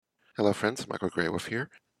Hello friends, Michael Greywolf here.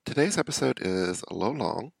 Today's episode is a little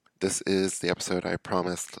long. This is the episode I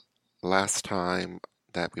promised last time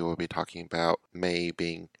that we will be talking about May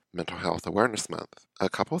being Mental Health Awareness Month. A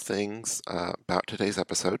couple things about today's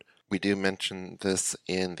episode. We do mention this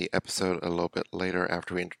in the episode a little bit later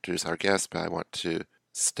after we introduce our guest, but I want to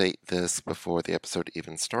state this before the episode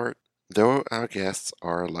even starts. Though our guests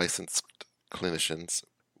are licensed clinicians,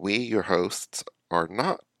 we, your hosts, are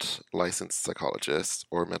not licensed psychologists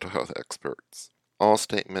or mental health experts. All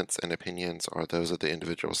statements and opinions are those of the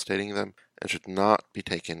individual stating them and should not be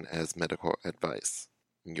taken as medical advice.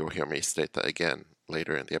 You'll hear me state that again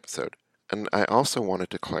later in the episode. And I also wanted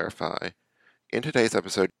to clarify, in today's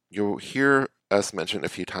episode, you'll hear us mention a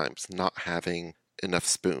few times not having enough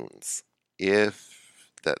spoons. If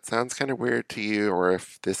that sounds kind of weird to you, or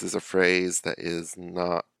if this is a phrase that is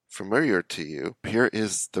not familiar to you, here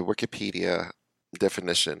is the Wikipedia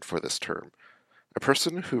definition for this term. A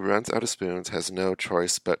person who runs out of spoons has no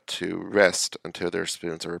choice but to rest until their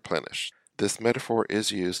spoons are replenished. This metaphor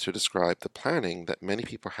is used to describe the planning that many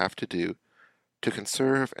people have to do to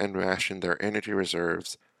conserve and ration their energy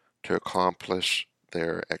reserves to accomplish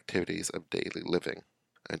their activities of daily living.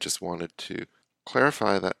 I just wanted to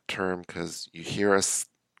clarify that term because you hear us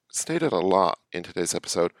state it a lot in today's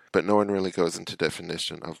episode, but no one really goes into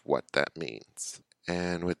definition of what that means.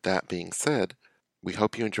 And with that being said, we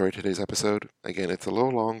hope you enjoyed today's episode. Again, it's a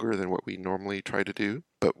little longer than what we normally try to do,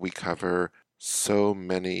 but we cover so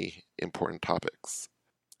many important topics.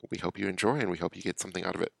 We hope you enjoy and we hope you get something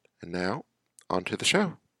out of it. And now, on to the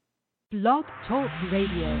show. Blog Talk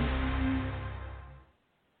Radio.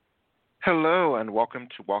 Hello and welcome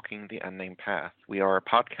to Walking the Unnamed Path. We are a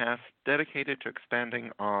podcast dedicated to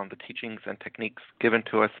expanding on the teachings and techniques given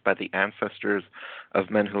to us by the ancestors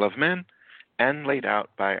of men who love men and laid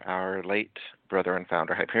out by our late brother and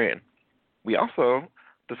founder, Hyperion. We also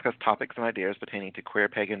discuss topics and ideas pertaining to queer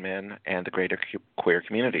pagan men and the greater queer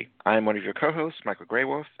community. I am one of your co-hosts, Michael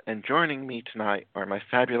Greywolf, and joining me tonight are my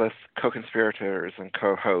fabulous co-conspirators and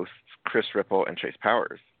co-hosts, Chris Ripple and Chase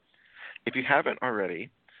Powers. If you haven't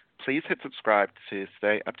already, please hit subscribe to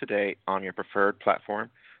stay up to date on your preferred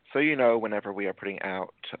platform so you know whenever we are putting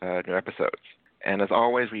out new episodes. And as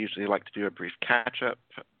always, we usually like to do a brief catch-up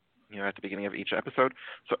at the beginning of each episode.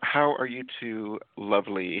 So how are you two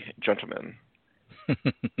lovely gentlemen?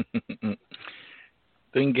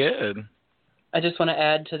 Doing good. I just want to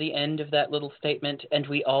add to the end of that little statement, and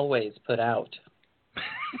we always put out.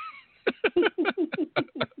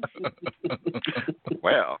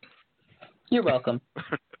 Well. You're welcome.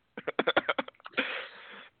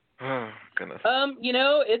 Oh, goodness.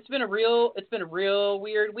 It's been a real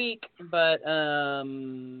weird week, but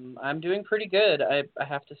I'm doing pretty good. I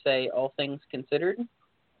have to say, all things considered.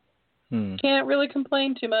 Can't really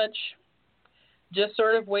complain too much. Just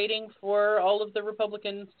sort of waiting for all of the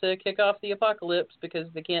Republicans to kick off the apocalypse because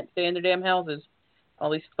they can't stay in their damn houses.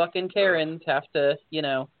 All these fucking Karens have to,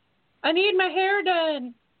 I need my hair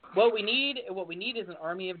done. What we need is an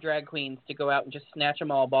army of drag queens to go out and just snatch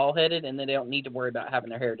them all bald-headed, and then they don't need to worry about having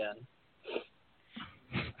their hair done.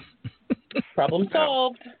 Problem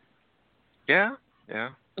solved. Yeah.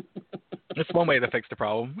 That's one way to fix the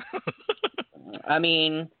problem. I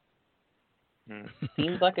mean,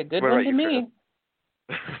 seems like a good What one about to you, me.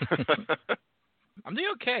 I'm doing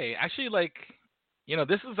okay. Actually,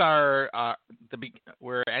 this is our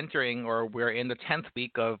we're in the 10th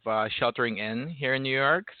week of sheltering in here in New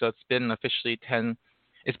York. So it's been officially 10.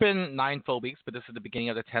 It's been 9 full weeks, but this is the beginning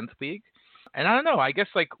of the 10th week. And I don't know. I guess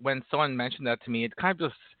when someone mentioned that to me, it kind of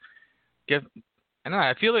just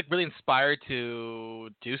I feel really inspired to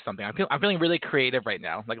do something. I'm feeling really creative right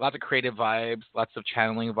now. Lots of creative vibes, lots of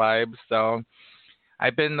channeling vibes. So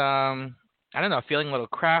I've been feeling a little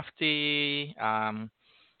crafty.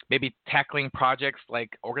 Maybe tackling projects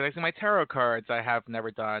like organizing my tarot cards I have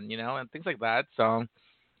never done, and things like that. So,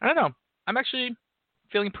 I don't know. I'm actually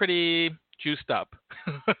feeling pretty juiced up,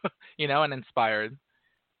 and inspired.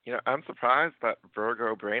 I'm surprised that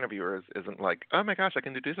Virgo brain of yours isn't like, oh my gosh, I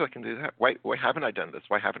can do this, I can do that. Why haven't I done this?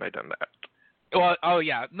 Why haven't I done that? Well, oh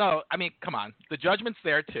yeah. No, I mean, come on. The judgment's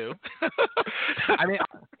there too. I mean,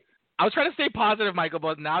 I was trying to stay positive, Michael,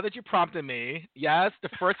 but now that you prompted me, yes, the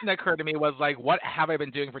first thing that occurred to me was what have I been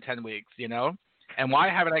doing for 10 weeks, and why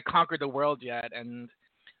haven't I conquered the world yet?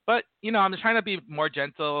 But I'm trying to be more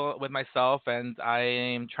gentle with myself, and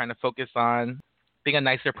I'm trying to focus on being a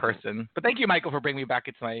nicer person. But thank you, Michael, for bringing me back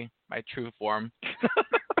into my true form.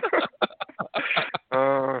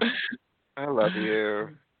 Oh, I love you.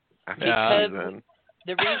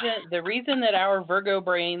 The reason that our Virgo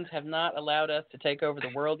brains have not allowed us to take over the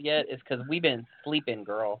world yet is because we've been sleeping,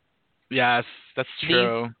 girl. Yes, that's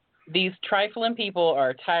true. These trifling people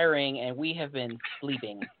are tiring, and we have been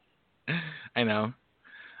sleeping. I know.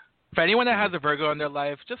 For anyone that has a Virgo in their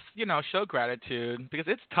life, just, show gratitude, because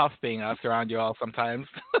it's tough being us around you all sometimes.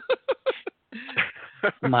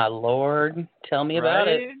 My Lord, tell me about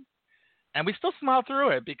it. And we still smile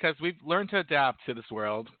through it because we've learned to adapt to this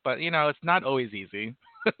world. But, it's not always easy.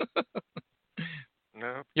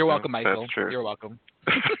 No. You're welcome, Michael. That's true. You're welcome.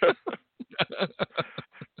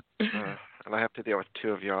 And I have to deal with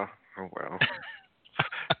two of y'all. Oh, well.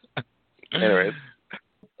 Anyways.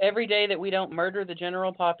 Every day that we don't murder the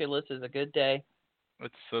general populace is a good day.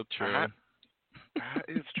 It's so true. That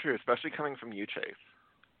is true, especially coming from you, Chase.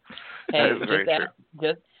 Hey, that is very true.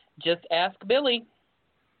 Just ask Billy.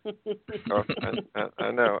 Oh, I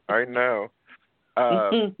know. No,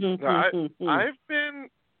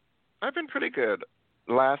 I've been pretty good.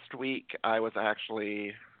 Last week I was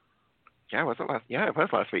actually. Yeah, was it last? Yeah, it was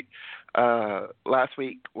last week. Last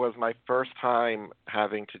week was my first time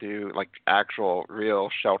having to do like actual, real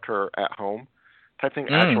shelter at home type thing,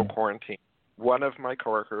 actual quarantine. One of my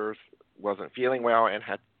coworkers wasn't feeling well and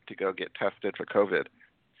had to go get tested for COVID.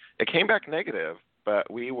 It came back negative, but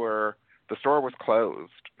the store was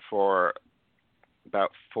closed for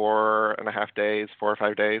about 4 or 5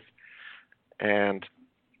 days, and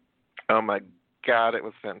oh my God, it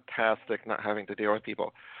was fantastic not having to deal with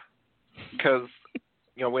people. Because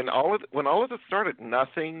when all of this started,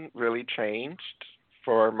 nothing really changed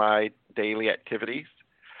for my daily activities,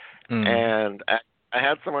 and I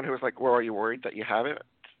had someone who was like, "Well, are you worried that you have it?"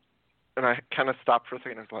 And I kind of stopped for a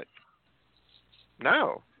second and was like,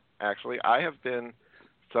 "No, actually, I have been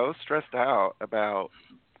so stressed out about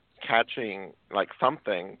catching like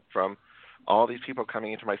something from all these people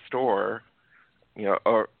coming into my store,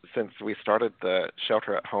 or since we started the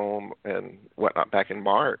shelter at home and whatnot back in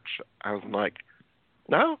March, I was like,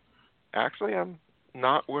 no, actually, I'm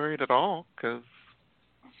not worried at all because,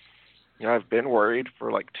 I've been worried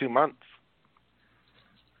for like 2 months.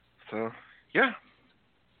 So, yeah.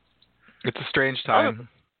 It's a strange time.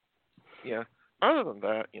 Other than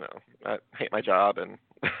that, I hate my job and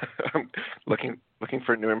I'm looking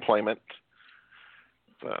for new employment.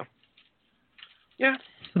 So, yeah,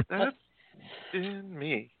 that's in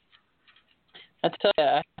me. I tell you,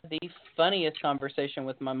 I had the funniest conversation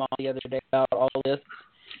with my mom the other day about all this.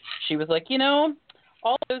 She was like,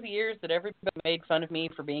 all those years that everybody made fun of me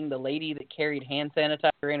for being the lady that carried hand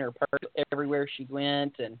sanitizer in her purse everywhere she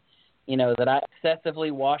went, and that I excessively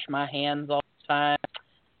wash my hands all the time.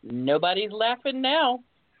 Nobody's laughing now.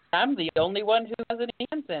 I'm the only one who has any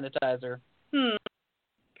hand sanitizer.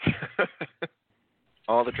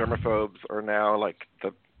 All the germaphobes are now like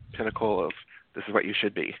the pinnacle of this is what you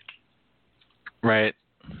should be. Right.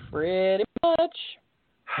 Pretty much.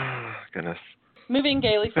 Goodness. Moving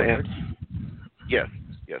gaily forward. Yes.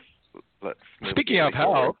 Let's move. Speaking of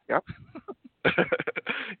health. Yep.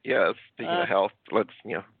 Yes. Speaking of health, let's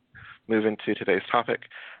move into today's topic.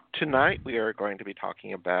 Tonight we are going to be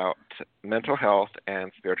talking about mental health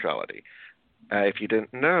and spirituality. If you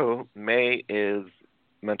didn't know, May is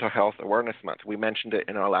Mental Health Awareness Month. We mentioned it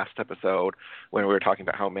in our last episode when we were talking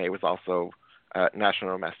about how May was also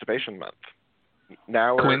National Masturbation Month.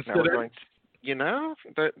 Now we're going to,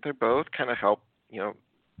 they both kind of help,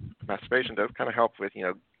 masturbation does kind of help with,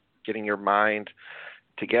 getting your mind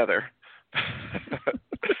together.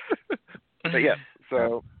 But yes,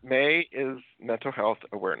 so May is Mental Health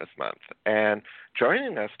Awareness Month. And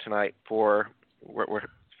joining us tonight for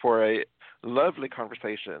a lovely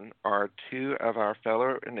conversation are two of our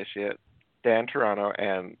fellow initiates, Dan Toronto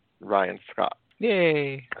and Ryan Scott.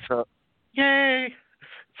 Yay! So, yay!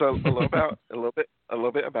 So a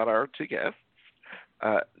little bit about our two guests.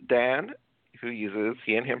 Dan, who uses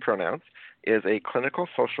he and him pronouns, is a clinical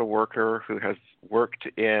social worker who has worked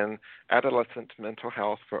in adolescent mental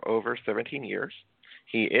health for over 17 years.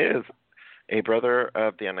 He is a brother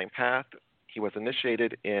of the Unnamed Path. He was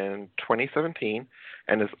initiated in 2017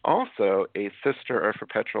 and is also a sister of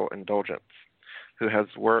Perpetual Indulgence, who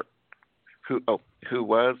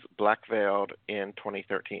was black-veiled in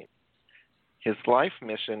 2013. His life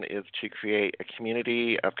mission is to create a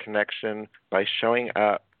community of connection by showing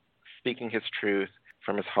up, speaking his truth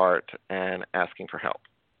from his heart, and asking for help.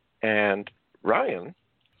 And Ryan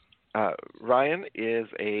is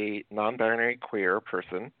a non-binary queer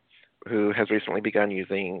person who has recently begun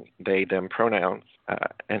using they, them pronouns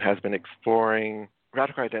and has been exploring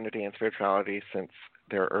radical identity and spirituality since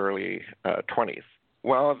their early 20s.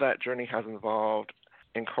 While that journey has involved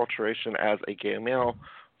enculturation as a gay male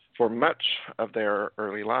For much of their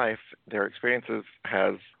early life, their experiences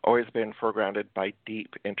has always been foregrounded by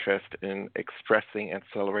deep interest in expressing and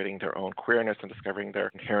celebrating their own queerness and discovering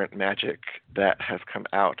their inherent magic that has come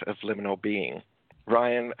out of liminal being.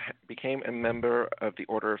 Ryan became a member of the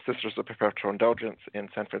Order of Sisters of Perpetual Indulgence in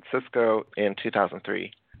San Francisco in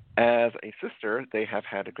 2003. As a sister, they have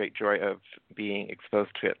had a great joy of being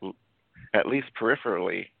exposed to at least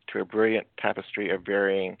peripherally to a brilliant tapestry of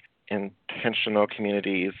varying intentional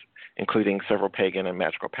communities, including several pagan and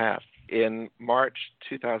magical paths. In March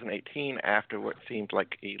 2018, after what seemed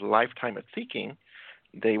like a lifetime of seeking,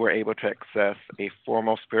 they were able to access a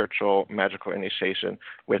formal spiritual magical initiation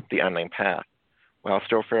with the Unnamed Path. While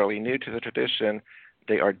still fairly new to the tradition,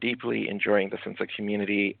 they are deeply enjoying the sense of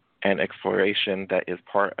community and exploration that is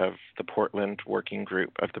part of the Portland working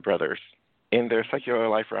group of the Brothers. In their secular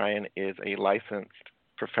life, Ryan is a licensed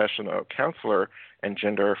professional counselor and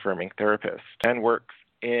gender-affirming therapist and works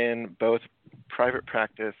in both private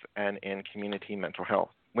practice and in community mental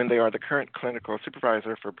health. When they are the current clinical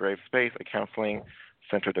supervisor for Brave Space, a counseling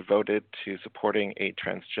center devoted to supporting a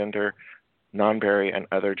transgender, non-binary, and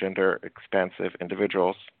other gender-expansive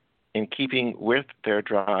individuals. In keeping with their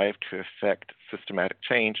drive to effect systematic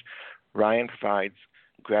change, Ryan provides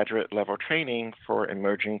graduate-level training for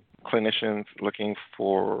emerging clinicians looking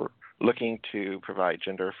to provide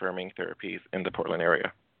gender-affirming therapies in the Portland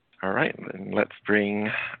area. All right, then let's bring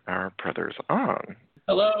our brothers on.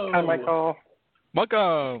 Hello. Hi, Michael.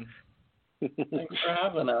 Welcome. Thanks for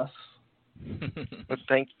having us. Well,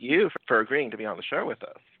 thank you for agreeing to be on the show with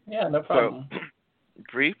us. Yeah, no problem. So,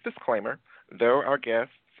 brief disclaimer, though our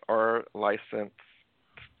guests are licensed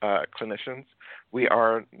clinicians, we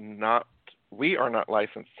are not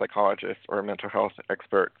licensed psychologists or mental health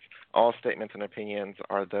experts. All statements and opinions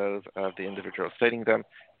are those of the individual stating them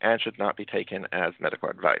and should not be taken as medical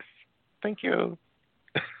advice. Thank you.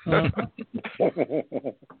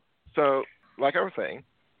 So, like I was saying,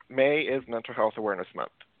 May is Mental Health Awareness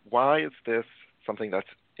Month. Why is this something that's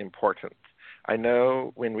important? I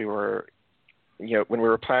know when we were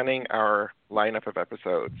planning our lineup of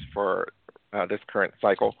episodes for this current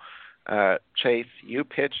cycle, Chase, you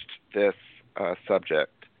pitched this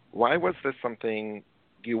subject. Why was this something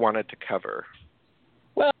you wanted to cover?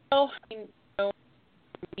 Well, for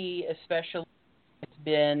me especially, it's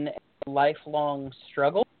been a lifelong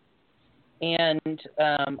struggle, and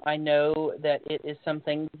I know that it is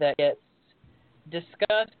something that gets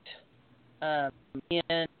discussed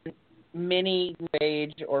in many New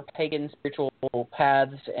Age or pagan spiritual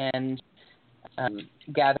paths and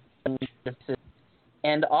gatherings,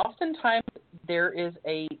 and oftentimes there is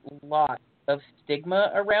a lot of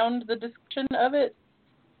stigma around the discussion of it,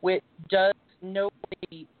 which does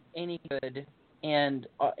nobody any good. And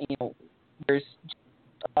there's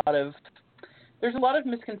a lot of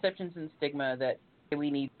misconceptions and stigma that really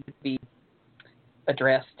need to be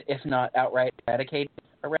addressed, if not outright eradicated,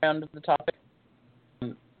 around the topic.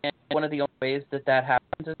 And one of the only ways that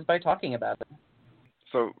happens is by talking about it.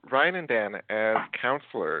 So, Ryan and Dan, as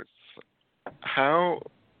counselors,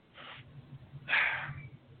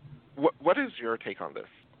 what is your take on this?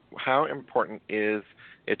 How important is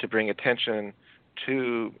it to bring attention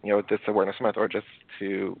to this awareness month, or just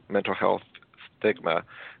to mental health stigma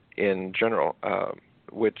in general?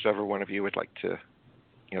 Whichever one of you would like to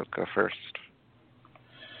go first.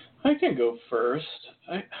 I can go first.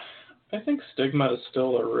 I think stigma is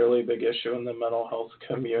still a really big issue in the mental health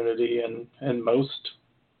community and most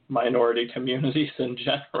minority communities in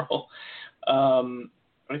general.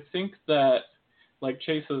 I think that, like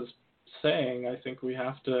Chase is saying, I think we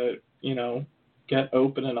have to, get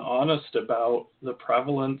open and honest about the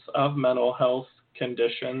prevalence of mental health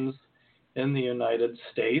conditions in the United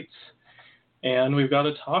States. And we've got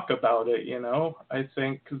to talk about it, I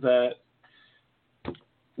think that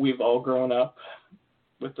we've all grown up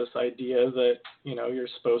with this idea that, you're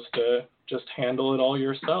supposed to just handle it all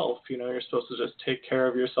yourself. You're supposed to just take care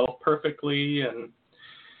of yourself perfectly.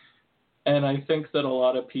 And I think that a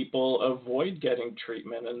lot of people avoid getting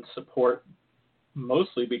treatment and support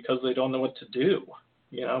mostly because they don't know what to do.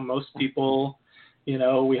 Most people,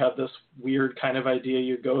 we have this weird kind of idea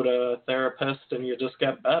you go to a therapist and you just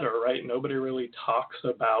get better, right? Nobody really talks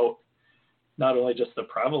about not only just the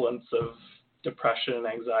prevalence of depression and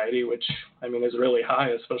anxiety, which, is really high,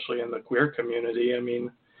 especially in the queer community.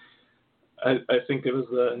 I think it was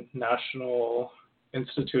the National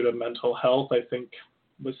Institute of Mental Health, I think,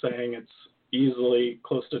 was saying it's easily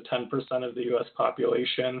close to 10% of the U.S.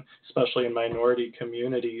 population, especially in minority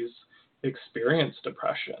communities, experience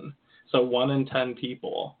depression. So 1 in 10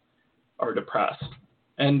 people are depressed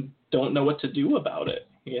and don't know what to do about it.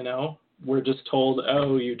 we're just told,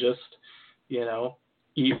 oh, you just,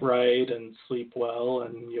 eat right and sleep well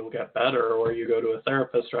and you'll get better, or you go to a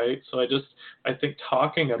therapist, right? So I think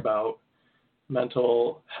talking about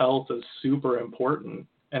mental health is super important.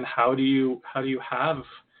 And how do you have,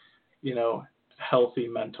 healthy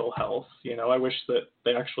mental health? I wish that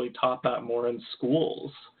they actually taught that more in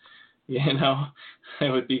schools. It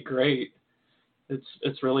would be great.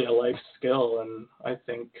 It's really a life skill, and I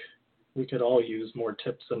think we could all use more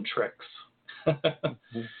tips and tricks.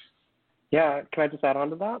 Yeah, can I just add on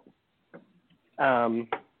to that?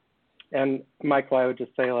 And Michael, I would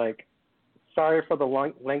just say, sorry for the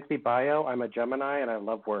lengthy bio. I'm a Gemini and I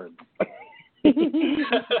love words.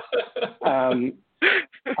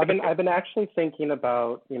 I've been actually thinking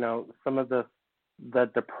about, some of the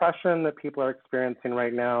depression that people are experiencing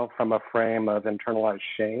right now from a frame of internalized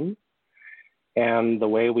shame, and the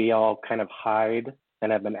way we all kind of hide and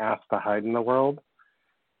have been asked to hide in the world.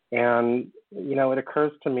 And, it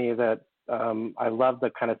occurs to me that I love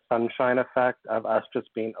the kind of sunshine effect of us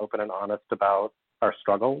just being open and honest about our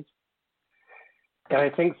struggles. And I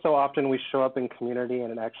think so often we show up in community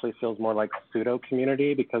and it actually feels more like pseudo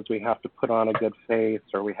community because we have to put on a good face,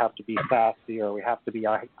 or we have to be sassy, or we have to be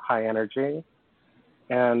high energy.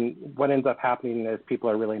 And what ends up happening is people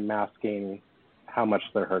are really masking how much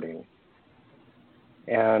they're hurting.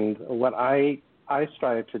 And what I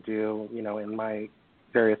strive to do, in my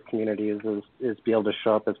various communities is be able to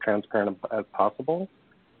show up as transparent as possible,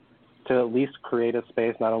 to at least create a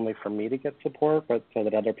space not only for me to get support, but so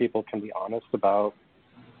that other people can be honest about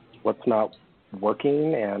what's not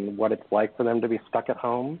working and what it's like for them to be stuck at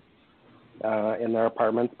home in their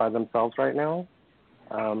apartments by themselves right now.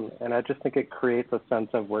 And I just think it creates a sense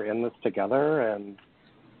of we're in this together, and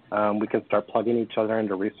we can start plugging each other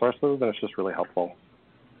into resources, and it's just really helpful.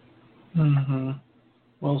 Mm-hmm.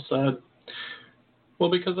 Well said. Well,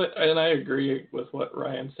 because I agree with what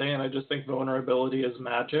Ryan's saying. I just think vulnerability is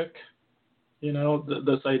magic.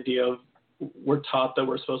 This idea of we're taught that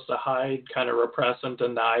we're supposed to hide, kind of repress and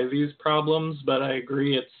deny these problems, but I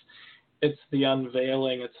agree it's the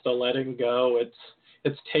unveiling, it's the letting go,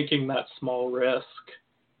 it's taking that small risk,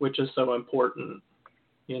 which is so important.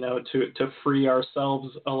 To free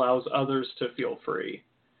ourselves allows others to feel free.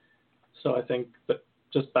 So I think that,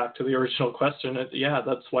 just back to the original question,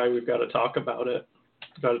 that's why we've got to talk about it.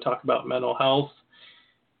 We've got to talk about mental health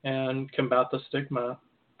and combat the stigma.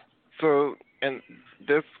 So, and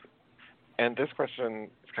this question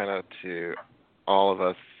is kind of to all of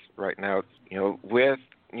us right now.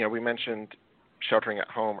 We mentioned sheltering at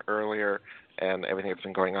home earlier and everything that's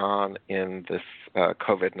been going on in this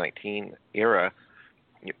COVID-19 era.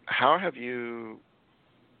 How have you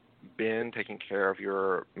been taking care of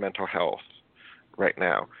your mental health right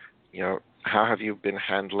now? How have you been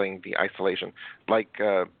handling the isolation? Like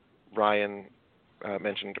Ryan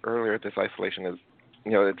mentioned earlier, this isolation is,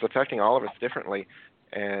 it's affecting all of us differently.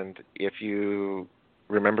 And if you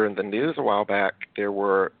remember in the news a while back,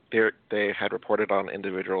 they had reported on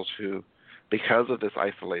individuals who, because of this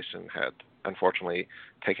isolation, had unfortunately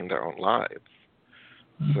taken their own lives.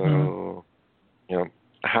 Mm-hmm. So,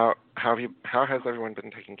 how has everyone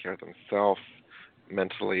been taking care of themselves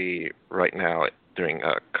mentally right now during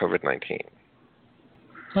COVID-19?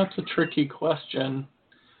 That's a tricky question.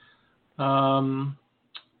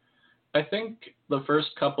 I think the first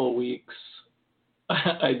couple weeks,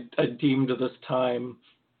 I deemed this time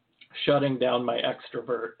shutting down my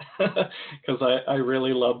extrovert because I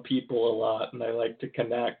really love people a lot and I like to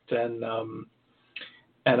connect, and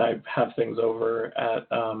I have things over at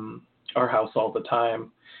our house all the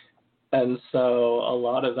time. And so a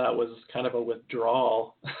lot of that was kind of a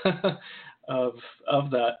withdrawal of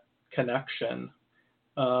that connection.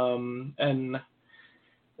 And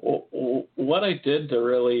what I did to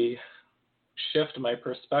really shift my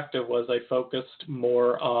perspective was I focused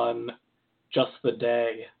more on just the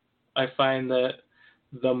day. I find that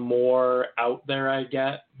the more out there I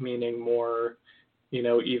get, meaning more,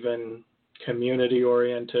 even community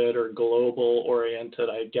oriented or global oriented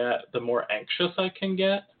I get, the more anxious I can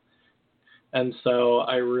get. And so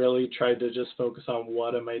I really tried to just focus on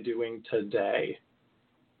what am I doing today.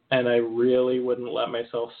 And I really wouldn't let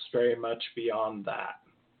myself stray much beyond that.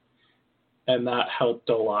 And that helped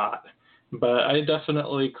a lot. But I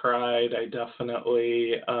definitely cried. I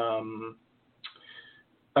definitely,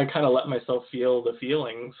 I kind of let myself feel the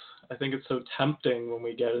feelings. I think it's so tempting when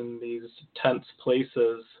we get in these tense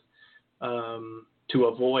places to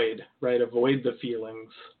avoid the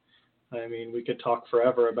feelings. I mean, we could talk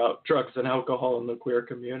forever about drugs and alcohol in the queer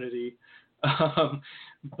community. But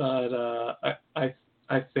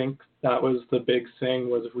I think that was the big thing,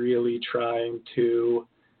 was really trying to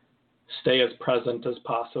stay as present as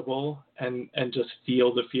possible and just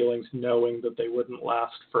feel the feelings knowing that they wouldn't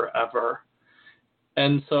last forever.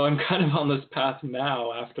 And so I'm kind of on this path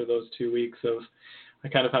now after those 2 weeks of, I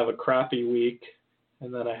kind of have a crappy week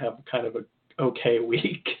and then I have kind of a okay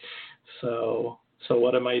week. So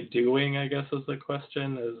what am I doing, I guess is the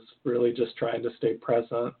question, is really just trying to stay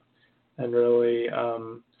present and really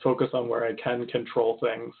focus on where I can control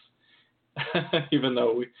things. Even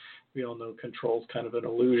though we all know control is kind of an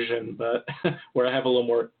illusion, but where I have a little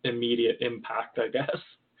more immediate impact, I guess.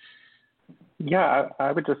 Yeah,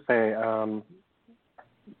 I would just say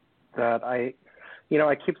that I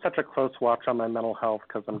keep such a close watch on my mental health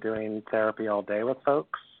because I'm doing therapy all day with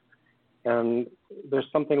folks. And there's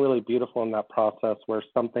something really beautiful in that process where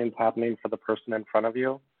something's happening for the person in front of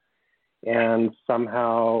you, and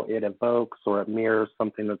somehow it evokes or it mirrors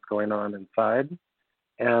something that's going on inside.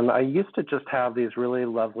 And I used to just have these really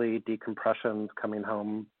lovely decompressions coming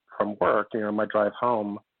home from work, my drive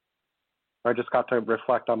home. I just got to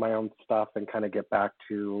reflect on my own stuff and kind of get back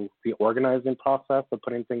to the organizing process of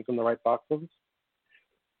putting things in the right boxes.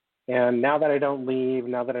 And now that I don't leave,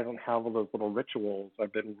 now that I don't have all those little rituals,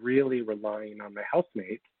 I've been really relying on my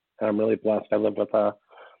housemate. And I'm really blessed. I live with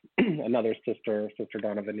another sister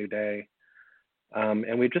Dawn of a New Day.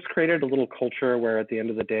 And we've just created a little culture where at the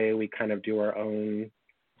end of the day, we kind of do our own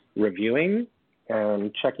reviewing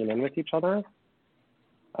and checking in with each other.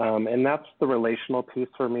 And that's the relational piece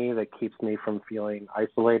for me that keeps me from feeling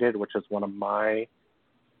isolated, which is one of my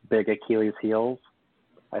big Achilles heels.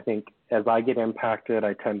 I think as I get impacted,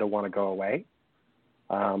 I tend to want to go away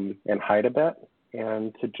and hide a bit,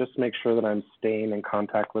 and to just make sure that I'm staying in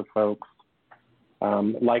contact with folks.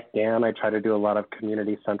 Like Dan, I try to do a lot of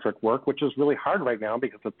community-centric work, which is really hard right now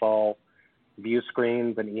because it's all view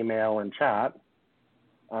screens and email and chat.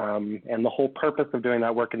 And the whole purpose of doing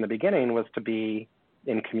that work in the beginning was to be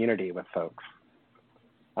in community with folks.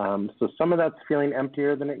 So some of that's feeling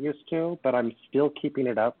emptier than it used to, but I'm still keeping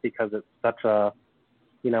it up because it's such a,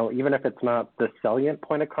 even if it's not the salient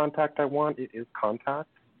point of contact I want, it is contact.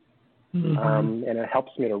 Mm-hmm. And it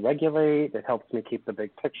helps me to regulate. It helps me keep the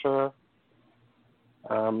big picture.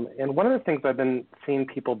 And one of the things I've been seeing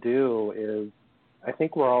people do is, I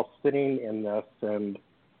think we're all sitting in this, and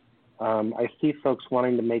I see folks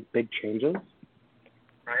wanting to make big changes,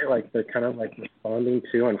 right? Like they're kind of like responding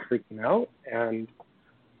to and freaking out, and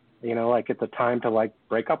like it's a time to like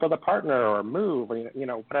break up with a partner or move, or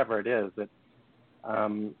whatever it is.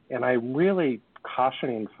 And I'm really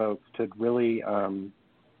cautioning folks to really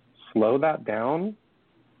slow that down,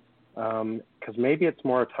 because maybe it's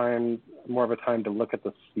more of a time to look at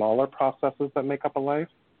the smaller processes that make up a life.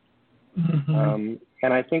 Mm-hmm.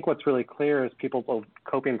 And I think what's really clear is people's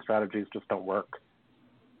coping strategies just don't work,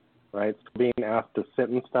 right? So being asked to sit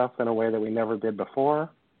in stuff in a way that we never did before,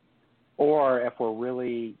 or if we're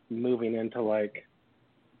really moving into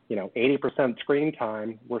 80% screen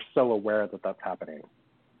time, we're so aware that that's happening.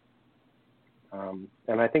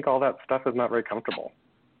 And I think all that stuff is not very comfortable.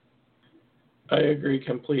 I agree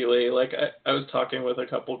completely. Like I was talking with a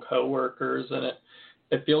couple coworkers, and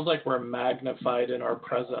it feels like we're magnified in our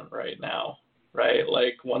present right now, right?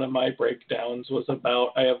 Like one of my breakdowns was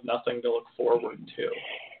about I have nothing to look forward to.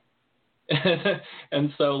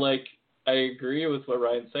 And so I agree with what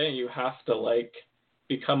Ryan's saying. You have to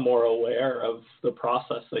become more aware of the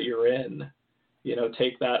process that you're in,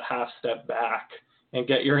 take that half step back and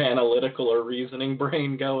get your analytical or reasoning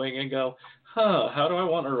brain going and go, how do I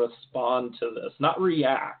want to respond to this? Not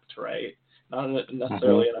react, right? Not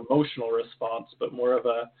necessarily an emotional response, but more of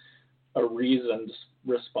a reasoned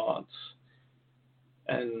response.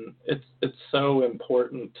 And it's so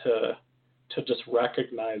important to just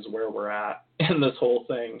recognize where we're at in this whole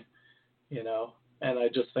thing, and I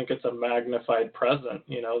just think it's a magnified present.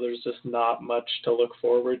 There's just not much to look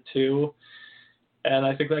forward to. And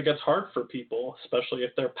I think that gets hard for people, especially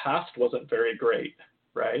if their past wasn't very great,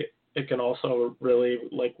 right? It can also really,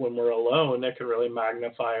 when we're alone, it can really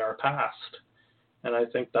magnify our past. And I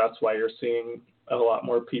think that's why you're seeing a lot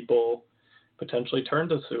more people potentially turn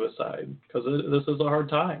to suicide, because this is a hard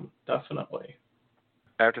time, definitely.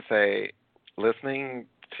 I have to say, listening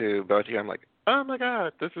to both of you, I'm like, oh my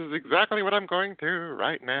God, this is exactly what I'm going through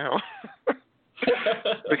right now.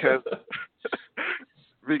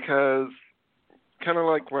 because kind of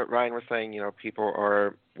like what Ryan was saying, people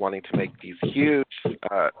are wanting to make these huge,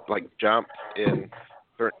 jumps in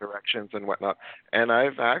certain directions and whatnot. And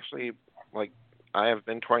I've actually, I have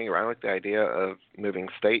been toying around with the idea of moving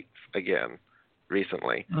states again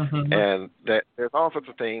recently. Mm-hmm. And there's all sorts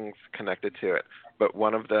of things connected to it. But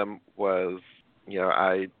one of them was,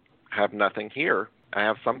 I have nothing here. I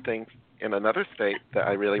have some things in another state that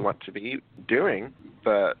I really want to be doing,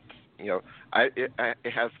 but it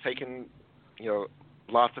has taken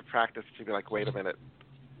lots of practice to be like, wait a minute,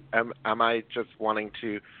 am I just wanting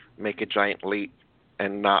to make a giant leap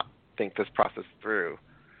and not think this process through?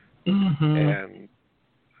 And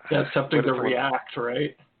it's tempting to react,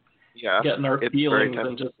 right? Yeah, getting our feelings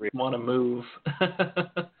and just want to move.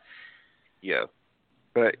 Yeah,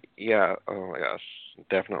 but yeah, oh my gosh,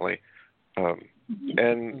 definitely.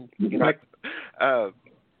 And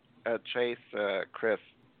Chase, Chris,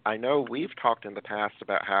 I know we've talked in the past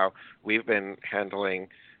about how we've been handling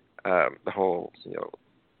the whole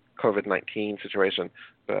COVID-19 situation,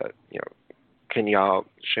 but can y'all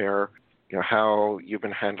share how you've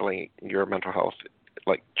been handling your mental health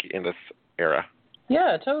like in this era?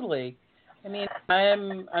 Yeah, totally. I mean,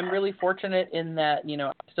 I'm really fortunate in that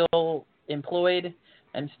I'm still employed.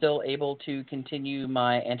 I'm still able to continue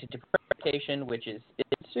my antidepressant medication, which is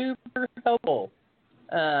super helpful.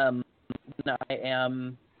 I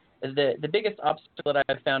am the biggest obstacle that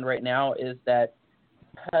I've found right now is that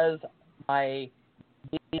because my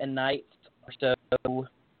days and nights are so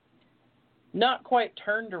not quite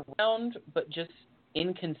turned around, but just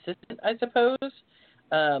inconsistent, I suppose.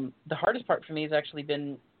 The hardest part for me has actually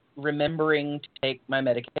been remembering to take my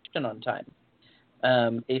medication on time.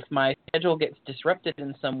 If my schedule gets disrupted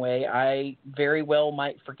in some way, I very well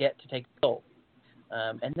might forget to take the pill.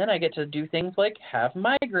 And then I get to do things like have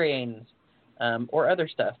migraines or other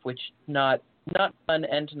stuff, which not fun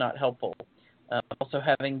and not helpful. Also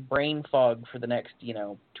having brain fog for the next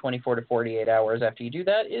 24 to 48 hours after you do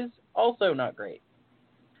that is also not great.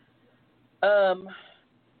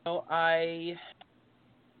 I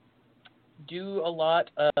do a lot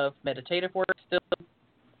of meditative work still.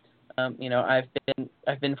 I've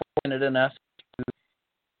been fortunate enough to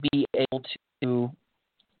be able to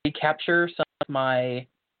recapture some of my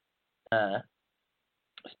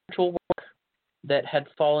spiritual work that had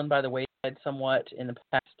fallen by the wayside somewhat in the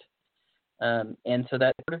past. And so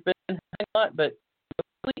that's sort of been a lot, but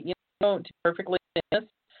to be perfectly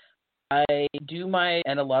honest, I do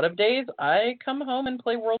and a lot of days I come home and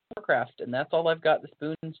play World of Warcraft, and that's all I've got the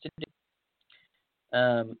spoons to do.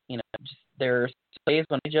 There's days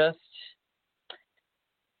when I just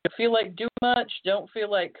don't feel like doing much, don't feel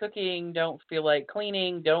like cooking, don't feel like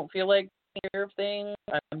cleaning, don't feel like taking care of things.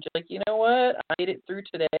 I'm just like, you know what? I made it through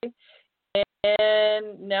today,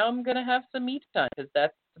 and now I'm going to have some me time because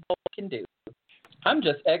that's all I can do. I'm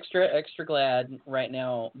just extra glad right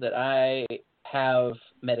now that I have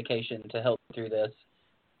medication to help through this.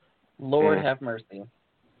 Lord have mercy.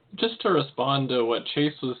 Just to respond to what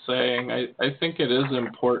Chase was saying, I think it is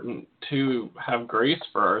important to have grace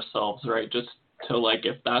for ourselves, right? Just to, like,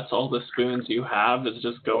 if that's all the spoons you have is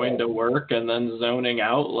just going to work and then zoning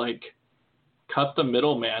out, like, cut the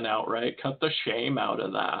middleman out, right? Cut the shame out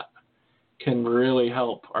of that. Can really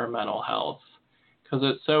help our mental health. Because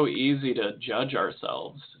it's so easy to judge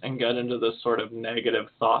ourselves and get into this sort of negative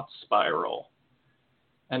thought spiral.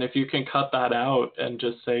 And if you can cut that out and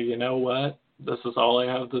just say, you know what, this is all I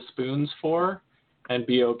have the spoons for, and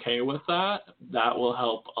be okay with that, that will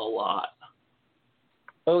help a lot.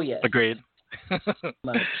 Oh, yes. Agreed.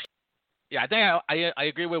 Yeah, I think I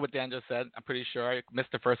agree with what Dan just said. I'm pretty sure I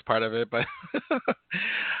missed the first part of it, but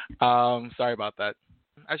sorry about that.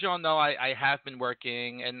 As you all know, I have been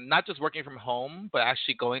working, and not just working from home, but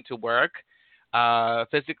actually going to work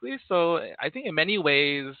physically. So I think in many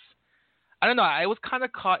ways, I don't know, I was kind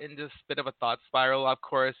of caught in this bit of a thought spiral. Of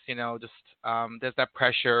course, just there's that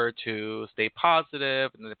pressure to stay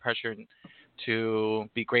positive and the pressure to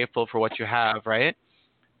be grateful for what you have, right?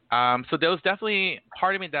 So there was definitely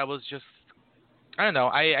part of me that was just, I don't know,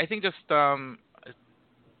 I think just kind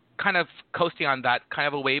of coasting on that kind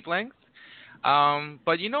of a wavelength.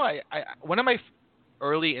 But I one of my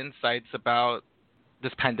early insights about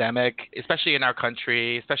this pandemic, especially in our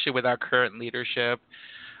country, especially with our current leadership,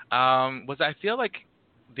 was I feel like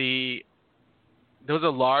there was a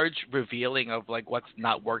large revealing of like what's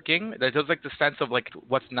not working. There was like the sense of like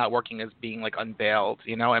what's not working is being like unveiled,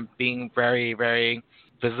 and being very, very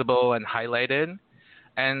visible and highlighted.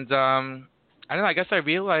 And I don't know, I guess I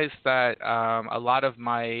realized that a lot of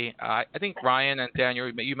my, I think Ryan and Dan,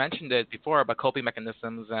 you mentioned it before about coping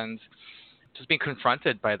mechanisms and just being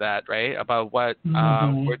confronted by that, right? About what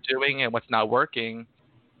we're doing and what's not working.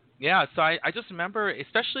 Yeah, so I just remember,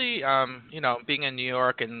 especially, being in New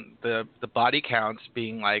York and the body counts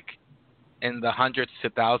being like in the hundreds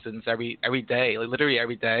to thousands every day, like literally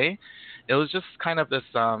every day. It was just kind of this,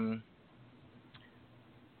 I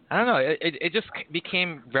don't know. It just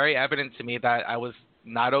became very evident to me that I was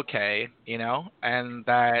not okay, and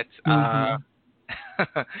that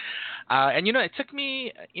And it took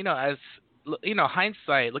me, as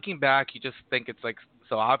hindsight, looking back, you just think it's like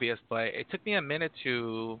so obvious, but it took me a minute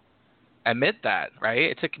to admit that, right?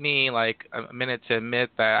 It took me like a minute to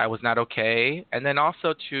admit that I was not okay, and then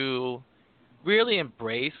also to really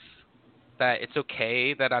embrace that it's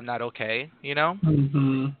okay that I'm not okay,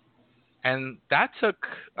 Mm-hmm. And that took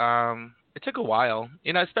it took a while,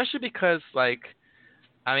 especially because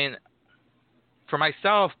I mean, for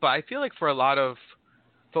myself, but I feel like for a lot of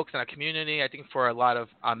folks in our community, I think for a lot of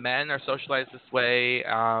men are socialized this way,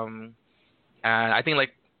 and I think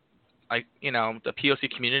the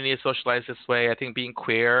POC community is socialized this way. I think being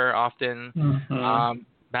queer often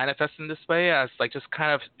manifests in this way as just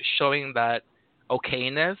kind of showing that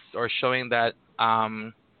okayness or showing that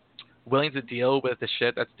willing to deal with the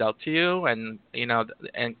shit that's dealt to you, and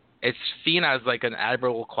and it's seen as an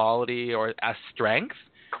admirable quality or as strength,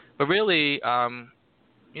 but really, Dan,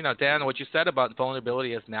 what you said about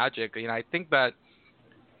vulnerability is magic. I think that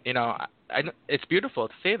it's beautiful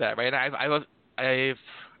to say that, right? I've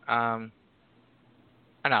I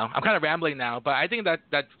don't know, I'm kind of rambling now, but I think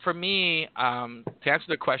that for me, to answer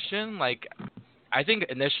the question, I think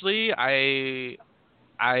initially I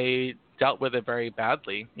dealt with it very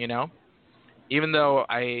badly, even though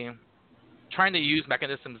I trying to use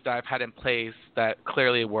mechanisms that I've had in place that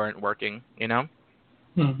clearly weren't working,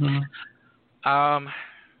 Mm-hmm.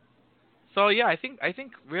 So yeah, I think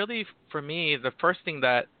really for me, the first thing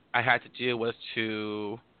that I had to do was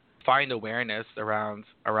to find awareness around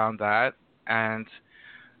that, and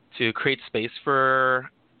to create space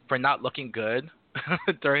for not looking good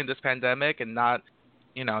during this pandemic, and not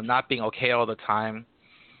being okay all the time.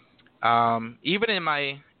 Even in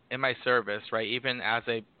my service, right? Even as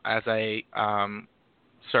I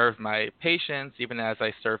serve my patients, even as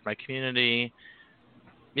I serve my community.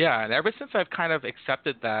 Yeah, and ever since I've kind of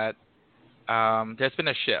accepted that, there's been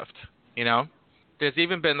a shift, There's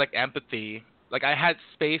even been empathy. I had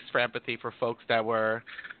space for empathy for folks that were,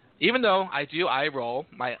 even though I do eye roll,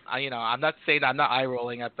 I'm not saying I'm not eye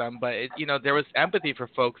rolling at them, but there was empathy for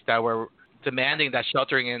folks that were demanding that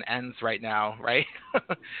sheltering in ends right now, right?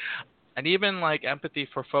 And even empathy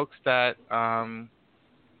for folks that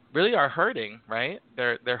really are hurting, right?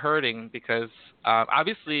 They're hurting because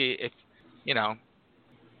obviously, if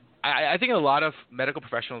I think a lot of medical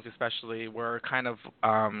professionals, especially, were kind of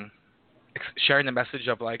sharing the message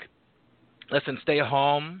of listen, stay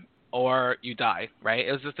home or you die, right?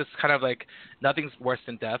 It was just this kind of nothing's worse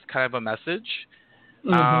than death kind of a message.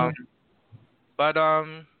 Mm-hmm. But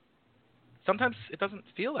sometimes it doesn't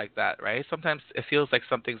feel like that, right? Sometimes it feels like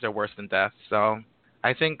some things are worse than death. So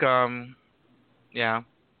I think, yeah.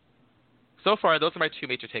 So far, those are my two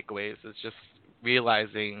major takeaways. Is just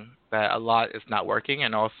realizing that a lot is not working,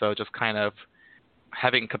 and also just kind of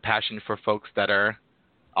having compassion for folks that are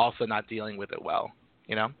also not dealing with it well,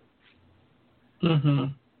 Mm-hmm.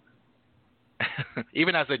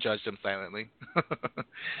 Even as I judge them silently.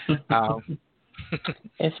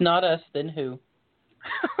 If not us, then who?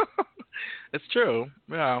 It's true.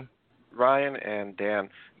 Yeah. Ryan and Dan,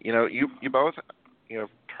 you both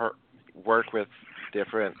work with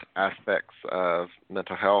different aspects of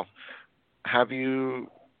mental health. Have you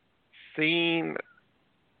seen,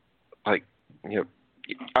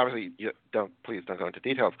 obviously please don't go into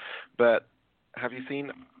details, but have you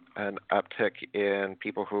seen an uptick in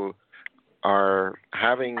people who are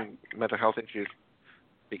having mental health issues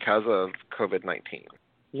because of COVID-19?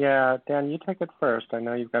 Yeah, Dan, you take it first. I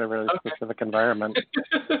know you've got a really specific environment.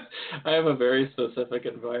 I have a very specific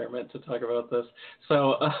environment to talk about this.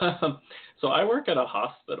 So I work at a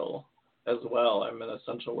hospital as well. I'm an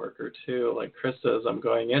essential worker too, like Chris is. I'm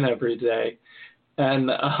going in every day.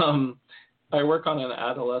 And I work on an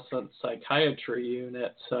adolescent psychiatry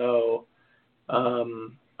unit. So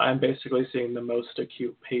I'm basically seeing the most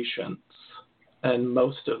acute patients. And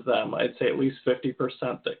most of them, I'd say at least 50%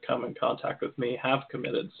 that come in contact with me have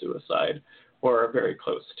committed suicide or are very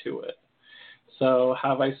close to it. So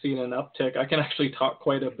have I seen an uptick? I can actually talk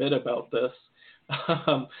quite a bit about this.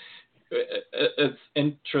 It's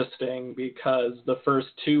interesting because the first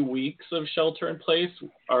 2 weeks of shelter in place,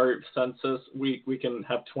 our census, we can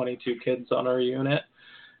have 22 kids on our unit.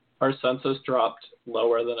 Our census dropped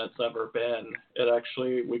lower than it's ever been.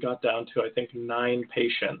 We got down to, I think, 9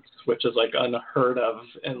 patients, which is unheard of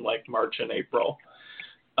in March and April.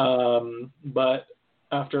 But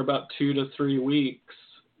after about 2 to 3 weeks,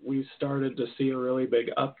 we started to see a really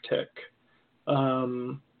big uptick.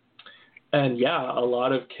 And yeah, a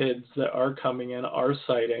lot of kids that are coming in are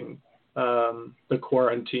citing the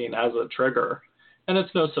quarantine as a trigger. And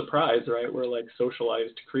it's no surprise, right? We're like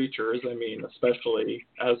socialized creatures. I mean, especially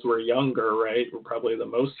as we're younger, right? We're probably the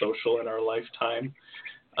most social in our lifetime.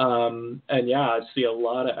 And yeah, I see a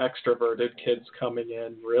lot of extroverted kids coming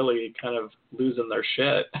in really kind of losing their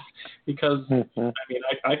shit because, I mean,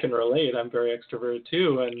 I can relate. I'm very extroverted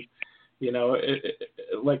too. And, you know,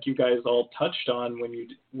 like you guys all touched on,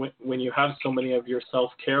 when you have so many of your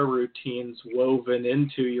self-care routines woven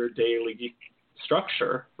into your daily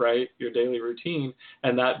structure, right, your daily routine,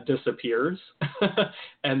 and that disappears,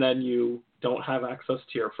 and then you don't have access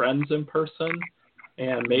to your friends in person,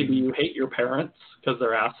 and maybe you hate your parents because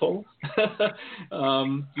they're assholes,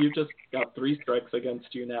 you've just got 3 strikes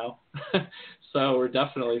against you now. So we're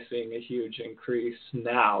definitely seeing a huge increase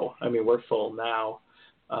now. I mean, we're full now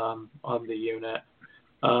on the unit.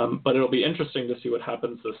 But it'll be interesting to see what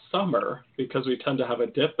happens this summer, because we tend to have a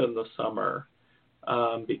dip in the summer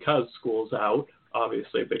because school's out,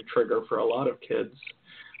 obviously a big trigger for a lot of kids.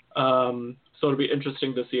 So it'll be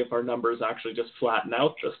interesting to see if our numbers actually just flatten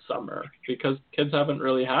out this summer, because kids haven't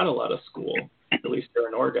really had a lot of school, at least here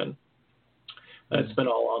in Oregon. It's been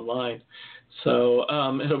all online. So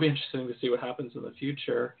it'll be interesting to see what happens in the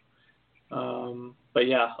future. But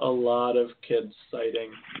yeah, a lot of kids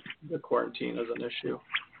citing the quarantine as an issue.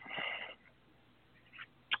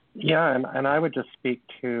 Yeah, and I would just speak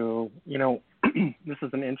to, you know, this is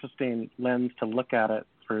an interesting lens to look at it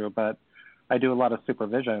through, but I do a lot of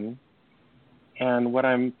supervision. And what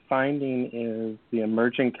I'm finding is the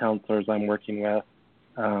emerging counselors I'm working with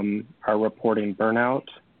are reporting burnout,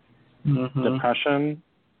 depression,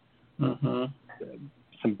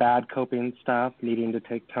 some bad coping stuff, needing to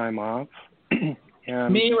take time off.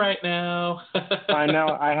 And me right now. I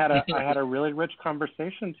know. I had a really rich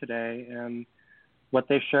conversation today, and what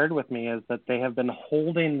they shared with me is that they have been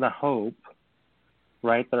holding the hope,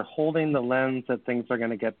 right? They're holding the lens that things are going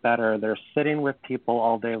to get better. They're sitting with people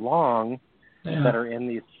all day long that are in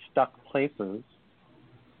these stuck places.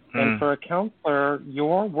 And for a counselor,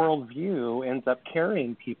 your worldview ends up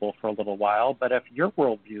carrying people for a little while, but if your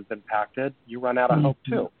worldview is impacted, you run out of hope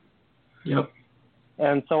too. Yep.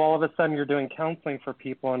 And so all of a sudden you're doing counseling for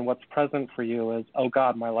people, and what's present for you is, oh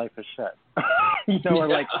God, my life is shit. You know, or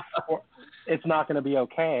like, or it's not going to be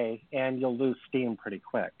okay, and you'll lose steam pretty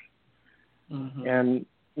quick. And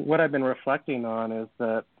what I've been reflecting on is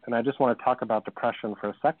that, and I just want to talk about depression for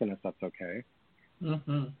a second, if that's okay,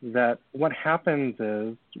 that what happens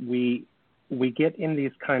is we get in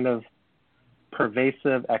these kind of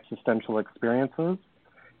pervasive existential experiences,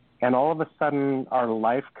 and all of a sudden our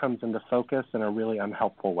life comes into focus in a really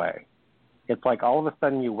unhelpful way. It's like all of a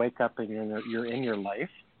sudden you wake up and you're in your life,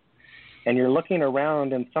 and you're looking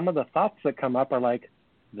around, and some of the thoughts that come up are like,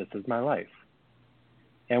 this is my life.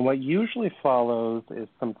 And what usually follows is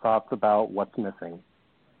some thoughts about what's missing,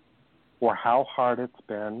 or how hard it's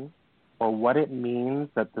been, or what it means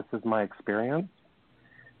that this is my experience.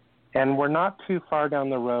 And we're not too far down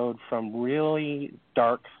the road from really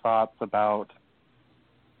dark thoughts about,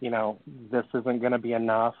 you know, this isn't going to be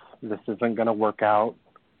enough, this isn't going to work out,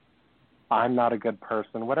 I'm not a good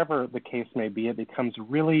person. Whatever the case may be, it becomes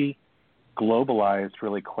really globalized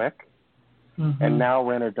really quick. And now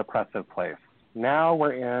we're in a depressive place. Now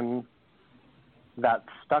we're in that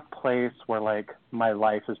stuck place where, like, my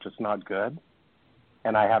life is just not good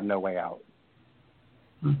and I have no way out.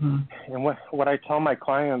 And what I tell my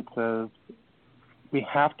clients is we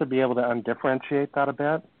have to be able to undifferentiate that a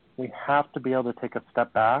bit. We have to be able to take a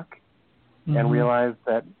step back and realize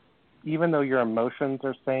that even though your emotions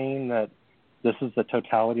are saying that this is the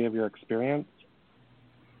totality of your experience,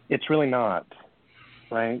 it's really not,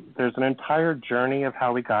 right? There's an entire journey of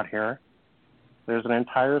how we got here. There's an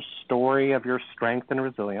entire story of your strength and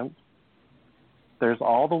resilience. There's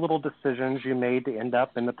all the little decisions you made to end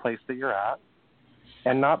up in the place that you're at.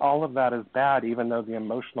 And not all of that is bad, even though the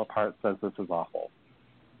emotional part says this is awful.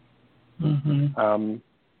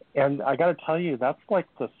 And I got to tell you, that's like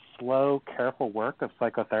the slow, careful work of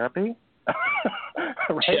psychotherapy.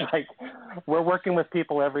 Right? Like, we're working with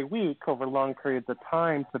people every week over long periods of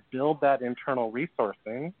time to build that internal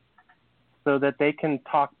resourcing so that they can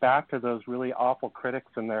talk back to those really awful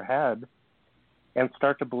critics in their head and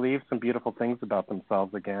start to believe some beautiful things about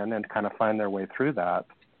themselves again and kind of find their way through that.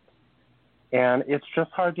 And it's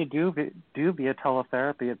just hard to do via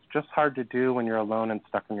teletherapy. It's just hard to do when you're alone and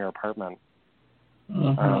stuck in your apartment.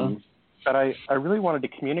 But I really wanted to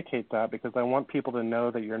communicate that because I want people to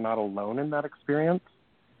know that you're not alone in that experience,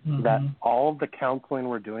 that all of the counseling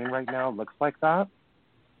we're doing right now looks like that.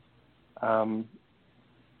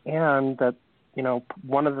 And that, you know,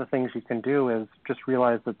 one of the things you can do is just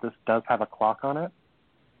realize that this does have a clock on it.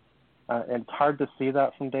 And it's hard to see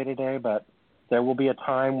that from day to day, but there will be a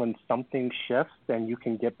time when something shifts and you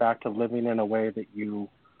can get back to living in a way that you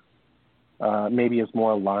maybe is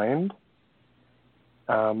more aligned.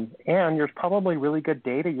 And there's probably really good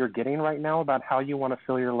data you're getting right now about how you want to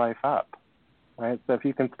fill your life up, right? So if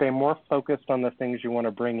you can stay more focused on the things you want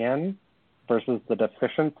to bring in versus the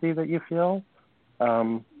deficiency that you feel,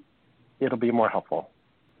 it'll be more helpful.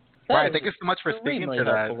 Right, thank you so much for speaking to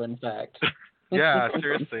that. Helpful, in fact. Yeah,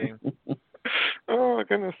 seriously. Oh, my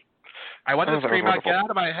goodness. I wanted to scream out, wonderful. get out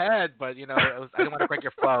of my head, but, you know, I didn't want to break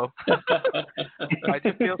your flow. I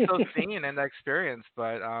just feel so seen in the experience,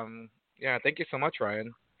 but, yeah, thank you so much,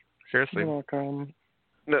 Ryan. Seriously. You're welcome.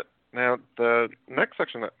 Now, the next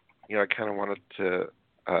section that I kind of wanted to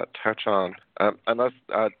touch on, unless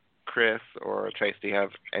Chris or Chase, do you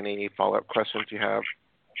have any follow-up questions you have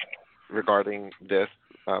regarding this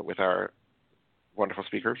with our wonderful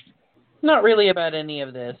speakers? Not really about any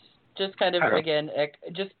of this. Just kind of, Okay. again,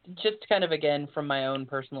 just kind of, again, from my own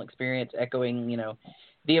personal experience, echoing,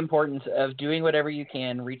 the importance of doing whatever you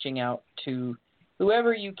can, reaching out to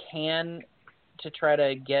whoever you can to try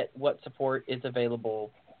to get what support is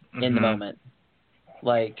available in the moment.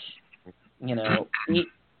 Like,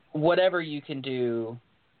 whatever you can do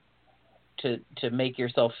to make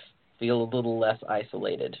yourself feel a little less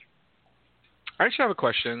isolated. I actually have a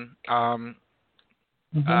question.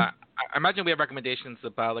 I imagine we have recommendations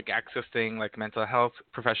about like accessing like mental health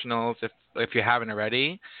professionals if you haven't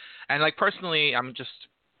already. And like personally, I'm just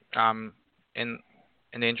in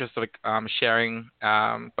the interest of sharing,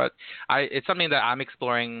 but it's something that I'm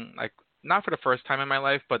exploring, like not for the first time in my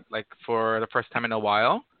life, but like for the first time in a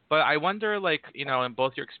while. But I wonder, like, in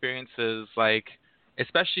both your experiences, like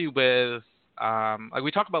especially with like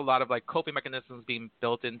we talk about a lot of like coping mechanisms being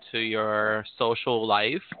built into your social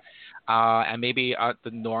life, and maybe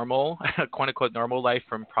the normal, quote unquote, normal life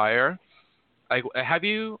from prior. Like, have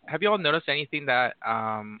you all noticed anything that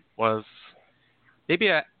was maybe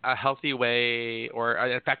a healthy way or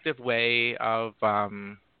an effective way of I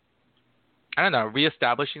don't know,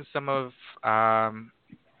 reestablishing some of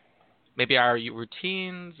maybe our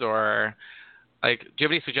routines, or like, do you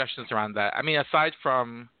have any suggestions around that? I mean, aside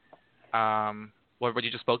from what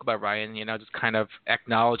you just spoke about, Ryan, just kind of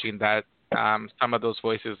acknowledging that some of those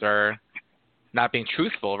voices are not being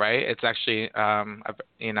truthful, right? It's actually,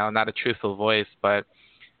 not a truthful voice, but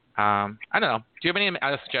I don't know. Do you have any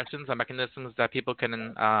other suggestions or mechanisms that people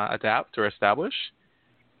can adapt or establish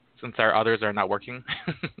since our others are not working?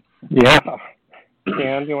 Yeah.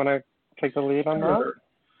 Dan, do you want to take the lead on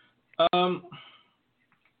that?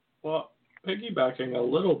 Well, piggybacking a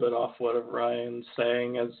little bit off what Ryan's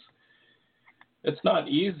saying is, it's not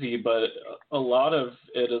easy, but a lot of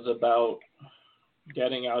it is about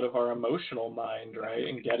getting out of our emotional mind, right,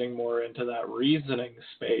 and getting more into that reasoning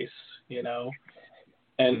space,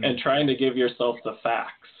 and trying to give yourself the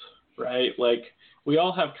facts, right? Like, we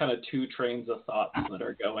all have kind of two trains of thoughts that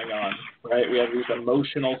are going on, right? We have these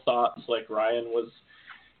emotional thoughts, like Ryan was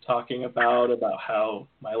talking about how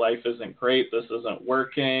my life isn't great, this isn't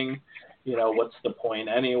working, what's the point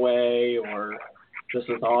anyway, or this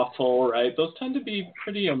is awful, right? Those tend to be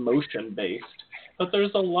pretty emotion-based. But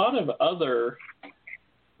there's a lot of other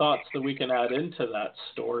thoughts that we can add into that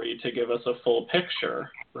story to give us a full picture,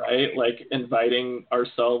 right? Like inviting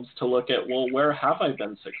ourselves to look at, well, where have I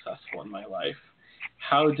been successful in my life?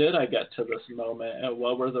 How did I get to this moment? And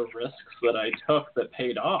what were the risks that I took that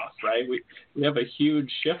paid off, right? We have a huge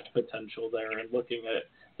shift potential there in looking at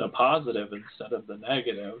the positive instead of the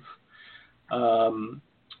negative.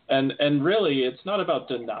 And really, it's not about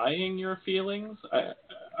denying your feelings.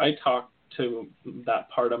 I talk to that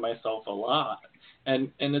part of myself a lot.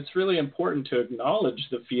 And it's really important to acknowledge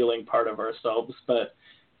the feeling part of ourselves, but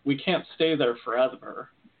we can't stay there forever,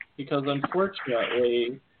 because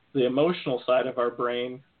unfortunately, the emotional side of our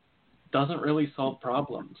brain doesn't really solve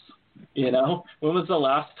problems. When was the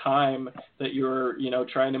last time that you were,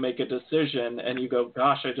 trying to make a decision and you go,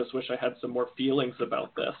 gosh, I just wish I had some more feelings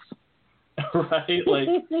about this, right? Like,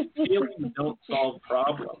 feelings don't solve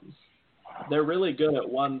problems. They're really good at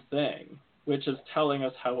one thing, which is telling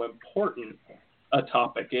us how important a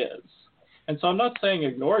topic is. And so I'm not saying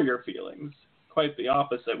ignore your feelings, quite the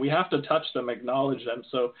opposite. We have to touch them, acknowledge them.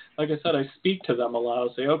 So like I said, I speak to them a lot.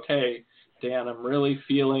 I'll say, okay, Dan, I'm really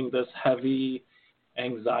feeling this heavy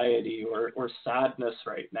anxiety or sadness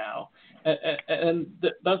right now. And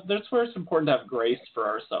that's where it's important to have grace for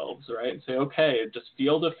ourselves, right? And say, okay, just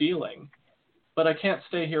feel the feeling, but I can't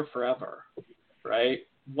stay here forever, right?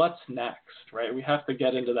 What's next, right? We have to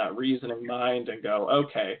get into that reasoning mind and go,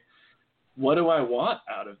 okay, what do I want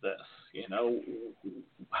out of this?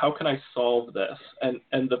 How can I solve this? And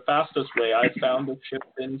the fastest way I found to shift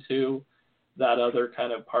into that other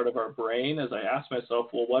kind of part of our brain is I ask myself,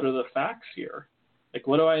 well, what are the facts here? Like,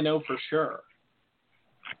 what do I know for sure?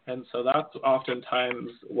 And so that's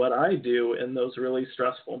oftentimes what I do in those really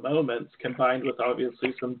stressful moments, combined with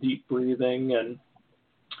obviously some deep breathing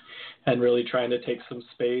and really trying to take some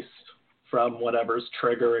space from whatever's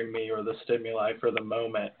triggering me or the stimuli for the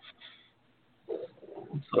moment.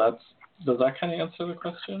 So does that kind of answer the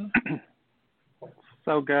question?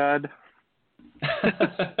 So good. Thank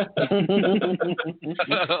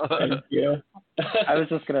you. I was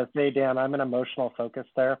just going to say, Dan, I'm an emotional focus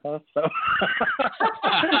therapist, so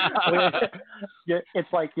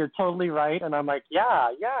it's like you're totally right, and I'm like, yeah,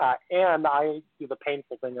 and I do the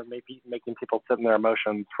painful thing of maybe making people sit in their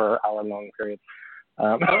emotions for hour-long periods.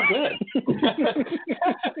 Oh, good.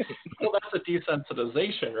 Well, that's a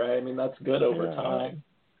desensitization, right? I mean, that's good over time,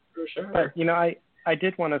 for sure. But, you know, I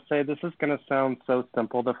did want to say this is going to sound so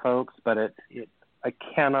simple to folks, but I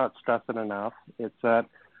cannot stress it enough. It's that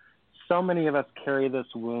so many of us carry this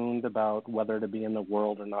wound about whether to be in the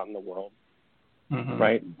world or not in the world,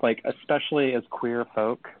 right? Like, especially as queer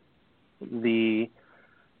folk, the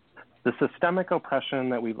systemic oppression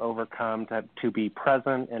that we've overcome to be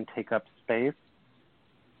present and take up space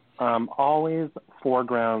always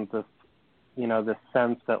foregrounds this, you know, this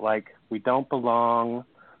sense that, like, we don't belong,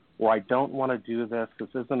 or I don't want to do this. This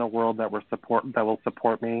isn't a world that will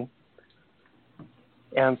support me.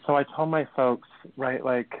 And so I told my folks, right,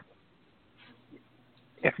 like,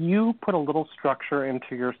 if you put a little structure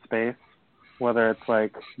into your space, whether it's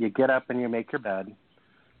like you get up and you make your bed,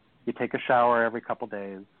 you take a shower every couple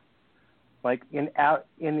days, like in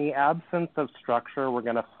the absence of structure, we're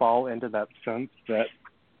going to fall into that sense that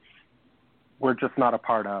we're just not a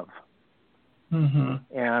part of.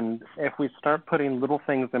 And if we start putting little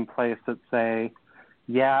things in place that say,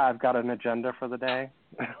 yeah, I've got an agenda for the day,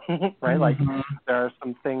 right? Like there are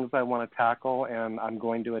some things I want to tackle and I'm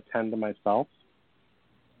going to attend to myself.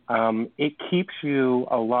 It keeps you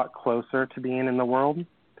a lot closer to being in the world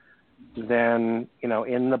than, you know,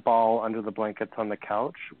 in the ball under the blankets on the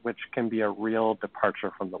couch, which can be a real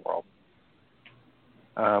departure from the world.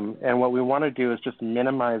 And what we want to do is just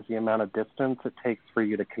minimize the amount of distance it takes for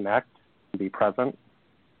you to connect, be present,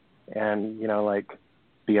 and, you know, like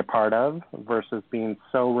be a part of, versus being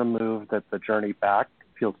so removed that the journey back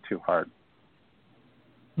feels too hard.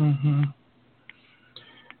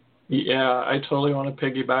 Yeah, I totally want to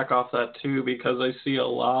piggyback off that too, because I see a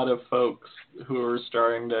lot of folks who are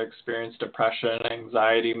starting to experience depression,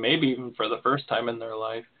 anxiety, maybe even for the first time in their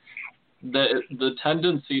life. The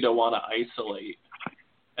tendency to want to isolate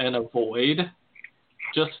and avoid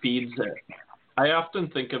just feeds it. I often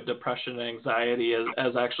think of depression and anxiety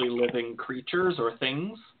as actually living creatures or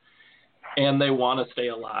things, and they want to stay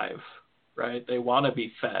alive, right? They want to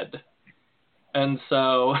be fed. And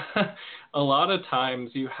so a lot of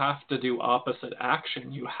times you have to do opposite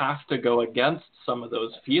action. You have to go against some of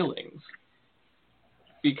those feelings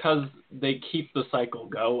because they keep the cycle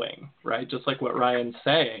going, right? Just like what Ryan's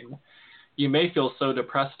saying. You may feel so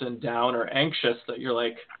depressed and down or anxious that you're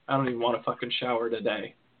like, I don't even want to fucking shower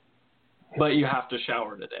today. But you have to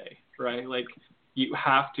shower today, right? Like you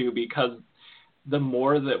have to, because the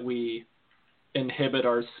more that we inhibit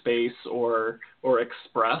our space or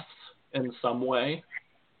express in some way,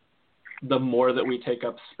 the more that we take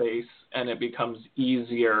up space, and it becomes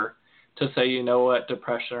easier to say, you know what,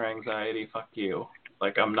 depression or anxiety, fuck you.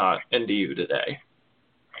 Like, I'm not into you today.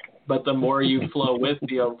 But the more you flow with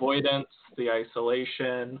the avoidance, the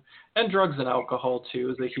isolation, and drugs and alcohol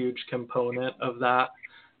too is a huge component of that,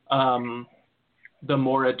 the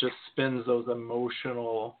more it just spins those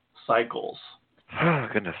emotional cycles. Oh,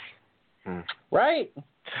 goodness. Right.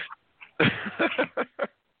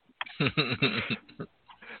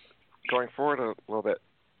 Going forward a little bit,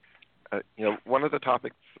 you know, one of the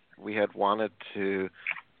topics we had wanted to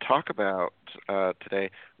talk about today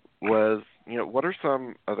was, you know, what are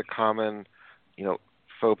some of the common, you know,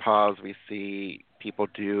 faux pas we see people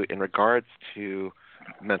do in regards to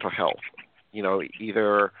mental health? You know,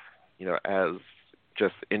 either, you know, as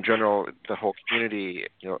just in general, the whole community,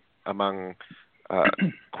 you know, among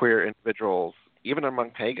queer individuals, even among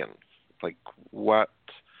pagans. Like, what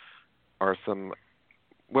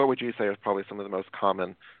would you say are probably some of the most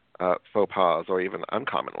common faux pas, or even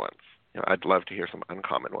uncommon ones? You know, I'd love to hear some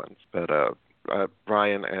uncommon ones. But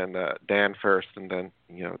Ryan and Dan first, and then,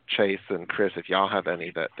 you know, Chase and Chris, if y'all have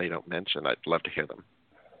any that they don't mention, I'd love to hear them.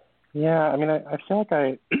 Yeah, I mean, I feel like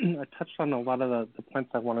I touched on a lot of the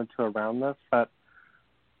points I wanted to around this, but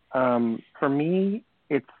for me,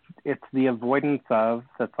 it's the avoidance of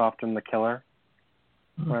that's often the killer.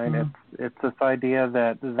 right? It's this idea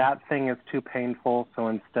that that thing is too painful, so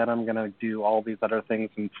instead I'm going to do all these other things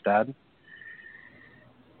instead.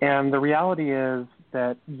 And the reality is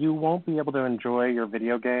that you won't be able to enjoy your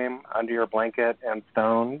video game under your blanket and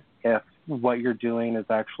stone if what you're doing is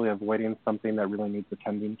actually avoiding something that really needs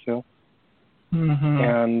attending to.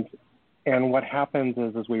 And what happens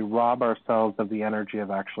is we rob ourselves of the energy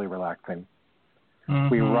of actually relaxing.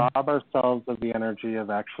 We rob ourselves of the energy of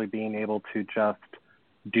actually being able to just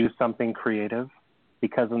do something creative,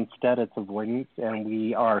 because instead it's avoidance, and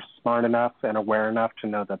we are smart enough and aware enough to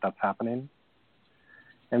know that that's happening.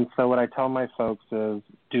 And so what I tell my folks is,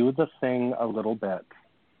 do the thing a little bit.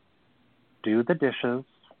 Do the dishes,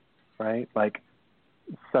 right? Like,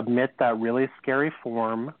 submit that really scary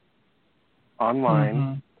form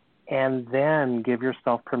online, and then give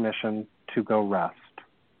yourself permission to go rest.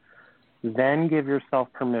 Then give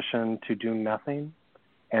yourself permission to do nothing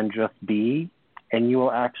and just be, and you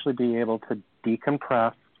will actually be able to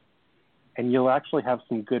decompress, and you'll actually have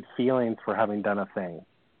some good feelings for having done a thing.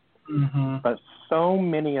 But so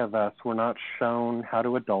many of us were not shown how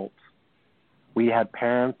to adult. We had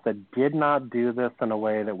parents that did not do this in a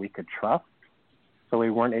way that we could trust, so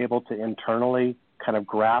we weren't able to internally kind of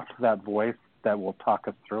grasp that voice that will talk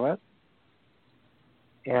us through it.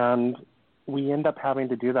 And we end up having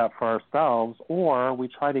to do that for ourselves, or we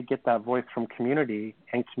try to get that voice from community,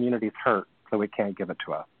 and community's hurt, so we can't give it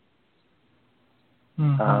to us.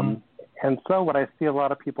 And so what I see a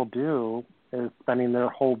lot of people do is spending their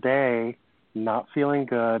whole day not feeling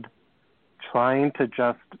good, trying to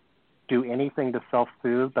just do anything to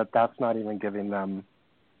self-soothe, but that's not even giving them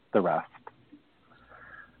the rest.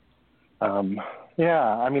 I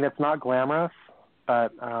mean, it's not glamorous,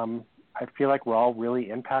 but I feel like we're all really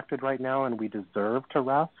impacted right now, and we deserve to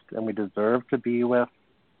rest, and we deserve to be with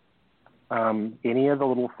any of the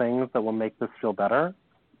little things that will make this feel better.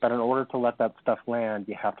 But in order to let that stuff land,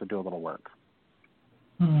 you have to do a little work.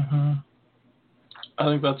 I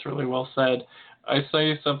think that's really well said. I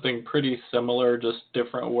say something pretty similar, just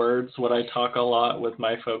different words. What I talk a lot with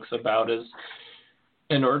my folks about is,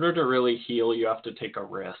 in order to really heal, you have to take a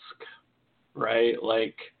risk, right?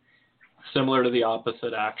 Like, similar to the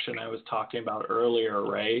opposite action I was talking about earlier,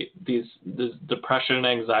 right? This depression and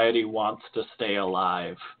anxiety wants to stay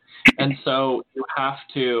alive. And so you have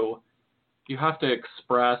to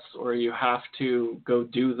express, or you have to go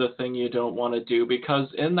do the thing you don't want to do, because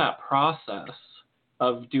in that process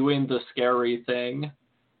of doing the scary thing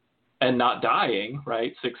and not dying,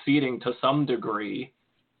 right, succeeding to some degree,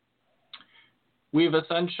 we've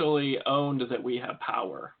essentially owned that we have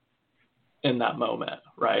power in that moment,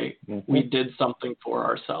 right? We did something for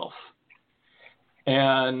ourselves.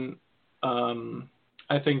 And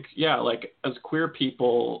I think, like, as queer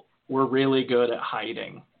people, we're really good at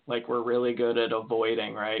hiding. Like, we're really good at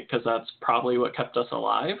avoiding, right? Because that's probably what kept us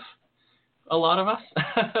alive, a lot of us.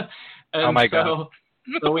 And oh my God.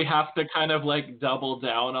 So we have to kind of like double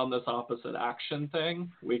down on this opposite action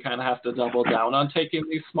thing. We kind of have to double down on taking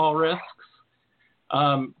these small risks,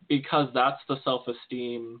 because that's the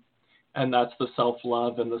self-esteem and that's the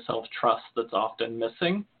self-love and the self-trust that's often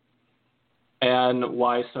missing. And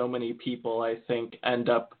why so many people, I think, end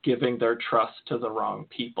up giving their trust to the wrong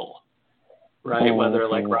people, right? Whether,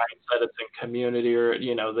 like Ryan said, it's in community, or,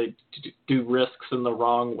 they do risks in the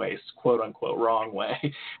wrong way, quote unquote, wrong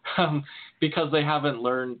way, because they haven't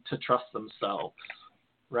learned to trust themselves,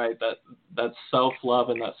 right? That self-love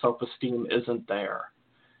and that self-esteem isn't there.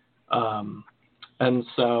 And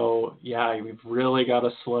so, you've really got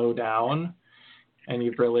to slow down, and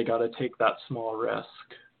you've really got to take that small risk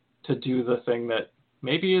to do the thing that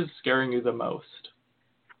maybe is scaring you the most.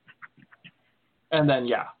 And then,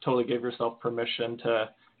 totally give yourself permission to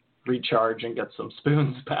recharge and get some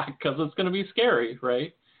spoons back, because it's going to be scary,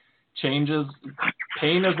 right? Pain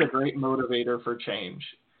is a great motivator for change.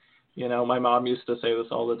 My mom used to say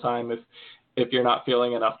this all the time: if you're not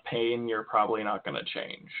feeling enough pain, you're probably not going to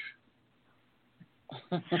change.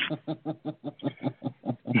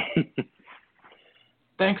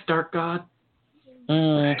 Thanks, Dark God.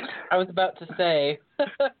 I was about to say.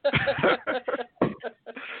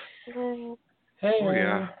 Hey, oh,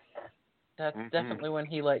 yeah. That's definitely one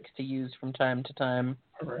he likes to use from time to time.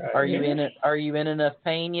 Right. Are you in it? Are you in enough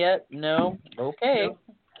pain yet? No. Okay. Yep.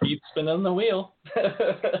 Keep spinning the wheel.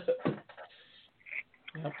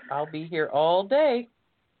 Yep, I'll be here all day.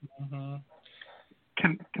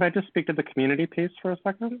 Can I just speak to the community piece for a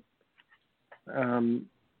second?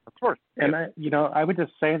 Of course. And I would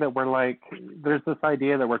just say that there's this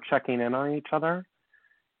idea that we're checking in on each other,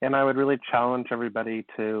 and I would really challenge everybody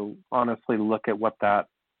to honestly look at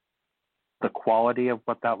the quality of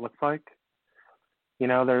what that looks like. You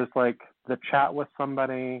know, there's like the chat with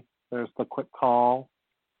somebody, there's the quick call,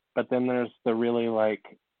 but then there's the really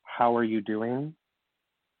like, how are you doing?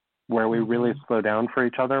 Where we really slow down for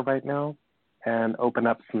each other right now and open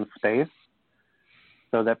up some space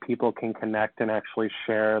so that people can connect and actually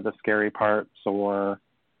share the scary parts or,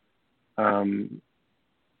 you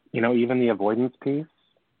know, even the avoidance piece.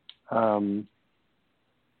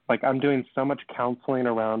 Like I'm doing so much counseling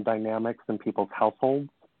around dynamics in people's households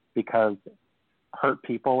because hurt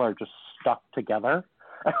people are just stuck together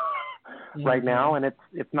right now, and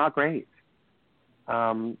it's not great.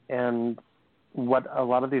 And what a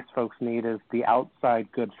lot of these folks need is the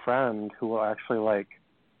outside good friend who will actually like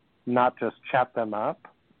not just chat them up,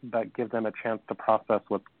 but give them a chance to process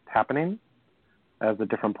what's happening as a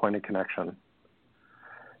different point of connection.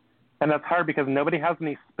 And that's hard because nobody has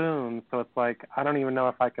any spoons, so it's like, I don't even know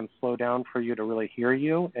if I can slow down for you to really hear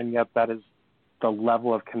you, and yet that is the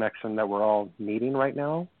level of connection that we're all needing right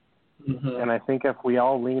now. And I think if we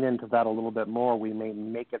all lean into that a little bit more, we may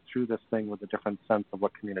make it through this thing with a different sense of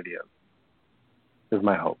what community is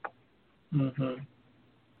my hope. Amen.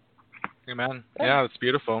 Yeah, it's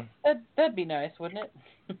beautiful. That'd be nice, wouldn't it?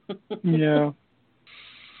 Yeah.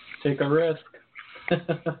 Take a risk.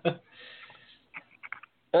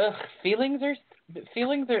 Ugh, feelings are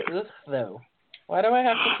ugh, though. Why do I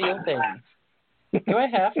have to feel things? Do I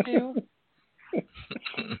have to?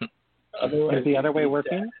 Is the other way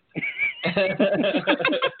working?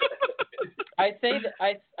 I say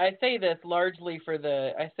this largely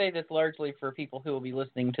for people who will be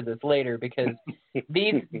listening to this later because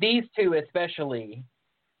these two especially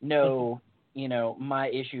know, you know, my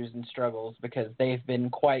issues and struggles because they've been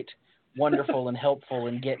quite wonderful and helpful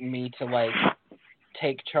in getting me to like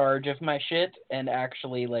take charge of my shit and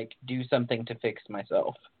actually like do something to fix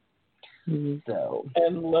myself. So,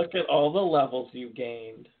 and look at all the levels you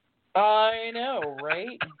gained. I know,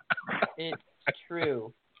 right? It's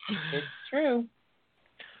true. It's true.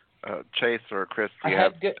 Chase or Chris, do you I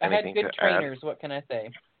have had anything good to trainers. What can I say?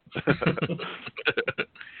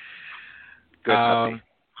 Good puppy.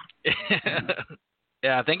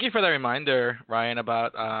 Yeah, thank you for that reminder, Ryan,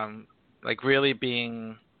 about like really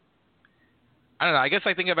being, I don't know, I guess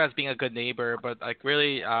I think of it as being a good neighbor, but like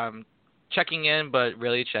really checking in, but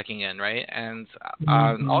really checking in, right? And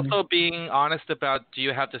also being honest about, do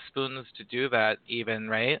you have the spoons to do that even,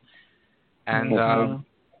 right? And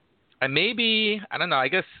and maybe, I don't know, I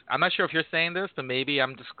guess, I'm not sure if you're saying this, but maybe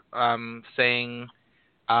I'm just saying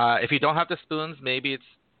if you don't have the spoons, maybe it's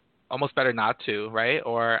almost better not to, right?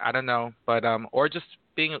 Or I don't know, but or just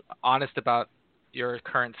being honest about your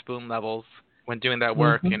current spoon levels when doing that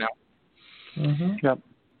work, you know? Yep.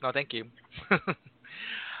 No, thank you.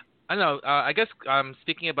 I don't know. I guess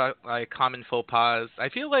speaking about like common faux pas, I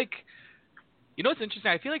feel like, you know what's interesting?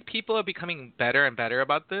 I feel like people are becoming better and better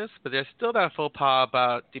about this, but there's still that faux pas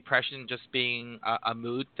about depression just being a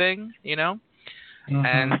mood thing, you know?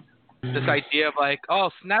 And this idea of like, oh,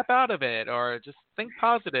 snap out of it, or just think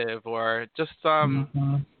positive, or just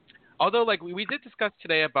although like we did discuss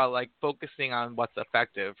today about like focusing on what's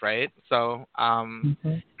effective, right? So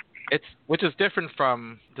it's, which is different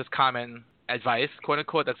from this common advice, quote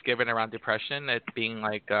unquote, that's given around depression. It being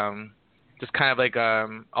like just kind of like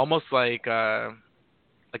almost like an,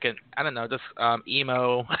 I don't know, just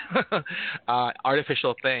emo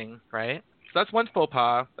artificial thing, right? So that's one faux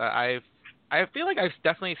pas that I feel like I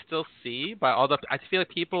definitely still see, but although I feel like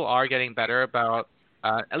people are getting better about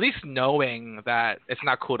at least knowing that it's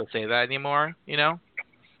not cool to say that anymore, you know?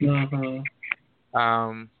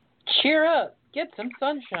 Cheer up, get some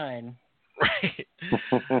sunshine. Right.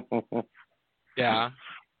 Yeah.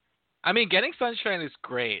 I mean, getting sunshine is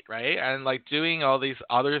great, right? And like doing all these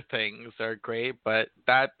other things are great, but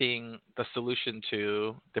that being the solution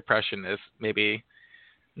to depression is maybe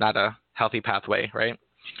not a healthy pathway, right?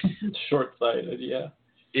 Short-sighted, yeah.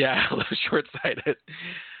 Yeah, a little short-sighted.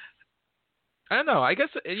 I don't know. I guess,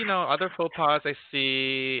 you know, other faux pas I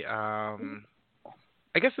see,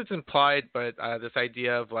 I guess it's implied, but this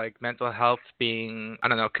idea of like mental health being, I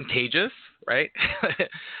don't know, contagious, right?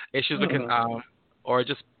 Issues with, or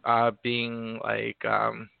just being like,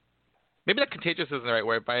 maybe not contagious isn't the right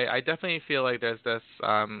word, but I definitely feel like there's this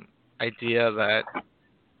idea that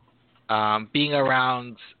being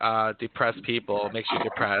around depressed people makes you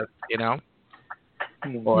depressed, you know?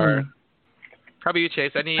 Or probably you,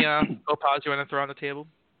 Chase. Any faux pas you want to throw on the table?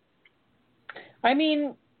 I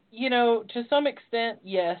mean, you know, to some extent,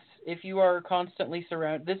 yes. If you are constantly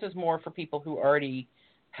surrounded, this is more for people who already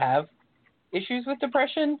have issues with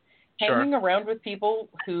depression. Sure. Hanging around with people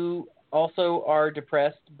who also are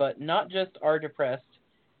depressed, but not just are depressed,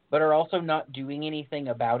 but are also not doing anything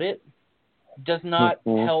about it, does not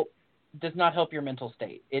Mm-hmm. help your mental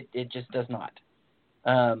state. It just does not.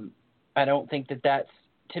 I don't think that's,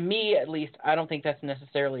 to me at least, I don't think that's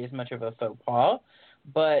necessarily as much of a faux pas,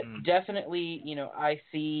 but definitely, I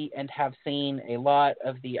see and have seen a lot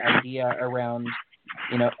of the idea around,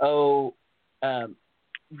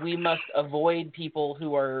 we must avoid people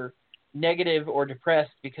who are negative or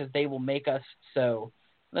depressed because they will make us so.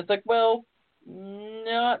 And it's like, well,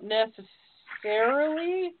 not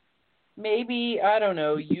necessarily. Maybe, I don't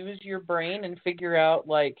know, use your brain and figure out,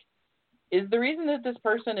 like, is the reason that this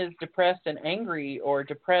person is depressed and angry or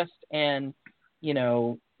depressed and,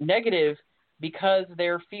 negative because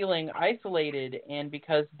they're feeling isolated and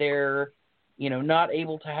because they're, not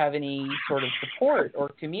able to have any sort of support or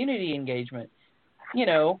community engagement?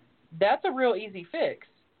 That's a real easy fix.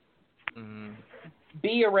 Mm-hmm.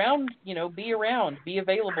 Be around, be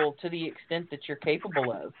available to the extent that you're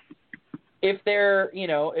capable of. If they're,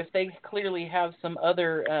 if they clearly have some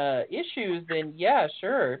other issues, then yeah,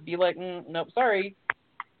 sure. Be like, nope, sorry,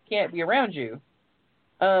 can't be around you.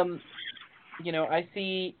 I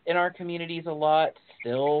see in our communities a lot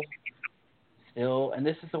still, and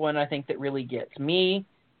this is the one I think that really gets me,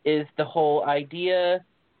 is the whole idea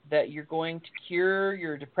that you're going to cure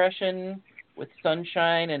your depression with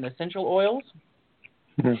sunshine and essential oils,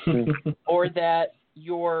 or that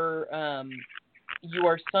you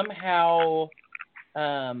are somehow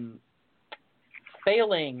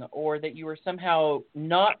failing, or that you are somehow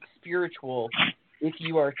not spiritual if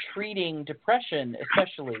you are treating depression,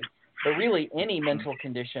 especially, but really any mental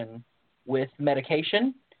condition, with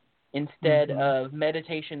medication instead of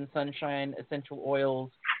meditation, sunshine, essential oils,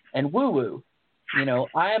 and woo-woo.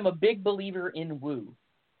 I am a big believer in woo.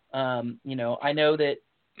 I know that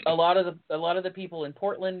a lot of the people in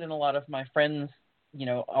Portland and a lot of my friends,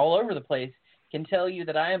 all over the place, can tell you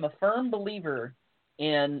that I am a firm believer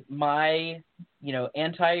in my,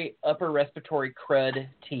 anti-upper respiratory crud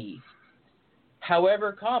tea.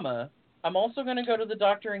 However, I'm also going to go to the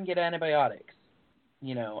doctor and get antibiotics.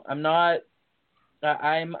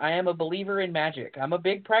 I am a believer in magic. I'm a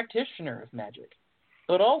big practitioner of magic.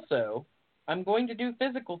 But also, I'm going to do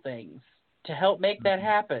physical things to help make that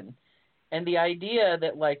happen. And the idea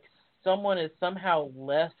that, like, someone is somehow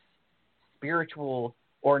less spiritual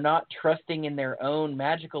or not trusting in their own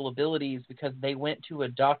magical abilities because they went to a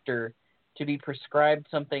doctor to be prescribed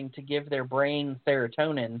something to give their brain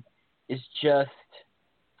serotonin is just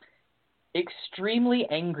extremely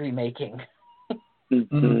angry-making.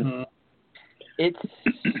 It's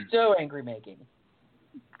so angry-making.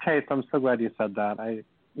 Chase, I'm so glad you said that. I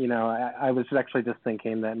was actually just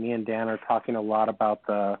thinking that me and Dan are talking a lot about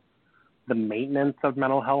the maintenance of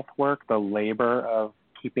mental health work, the labor of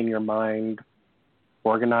keeping your mind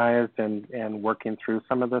organized and working through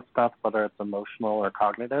some of this stuff, whether it's emotional or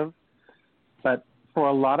cognitive. But for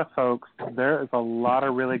a lot of folks, there is a lot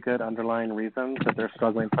of really good underlying reasons that they're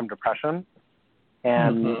struggling from depression.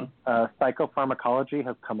 And psychopharmacology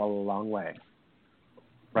has come a long way,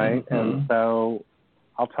 right? And so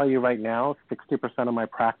I'll tell you right now, 60% of my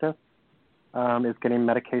practice is getting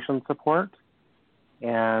medication support.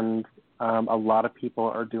 And a lot of people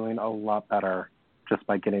are doing a lot better just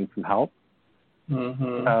by getting some help.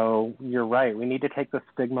 So you're right. We need to take the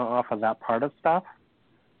stigma off of that part of stuff,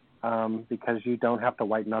 because you don't have to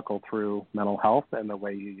white knuckle through mental health in the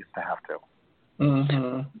way you used to have to.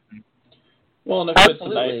 Well, and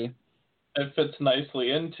it fits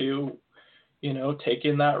nicely into,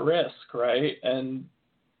 taking that risk, right? And,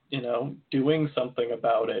 doing something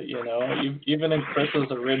about it, Even in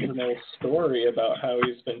Chris's original story about how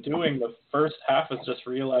he's been doing, the first half is just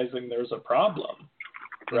realizing there's a problem,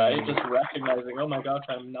 right? Just recognizing, oh my gosh,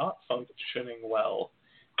 I'm not functioning well,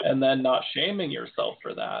 and then not shaming yourself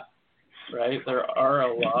for that, right? There are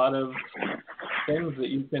a lot of things that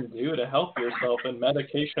you can do to help yourself, and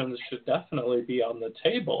medications should definitely be on the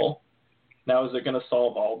table. Now, is it going to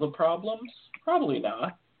solve all the problems? Probably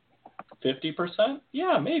not. 50%?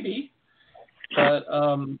 Yeah, maybe. But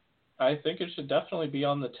I think it should definitely be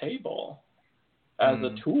on the table as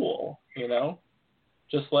a tool,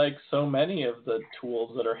 Just like so many of the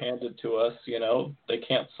tools that are handed to us, they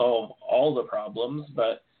can't solve all the problems,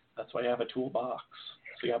 but that's why you have a toolbox.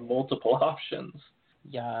 So you have multiple options.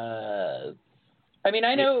 Yeah. I mean,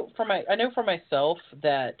 I know for myself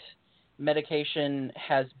that medication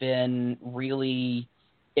has been really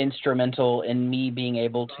instrumental in me being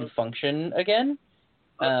able to function again.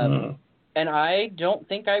 And I don't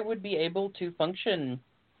think I would be able to function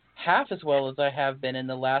half as well as I have been in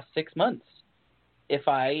the last 6 months if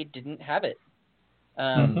I didn't have it.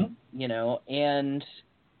 And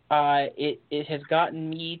it has gotten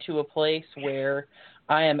me to a place where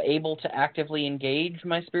I am able to actively engage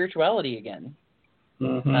my spirituality again.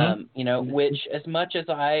 Which, as much as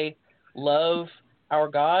I love our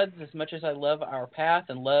gods, as much as I love our path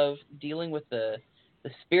and love dealing with the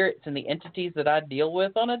spirits and the entities that I deal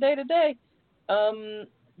with on a day-to-day,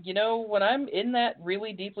 when I'm in that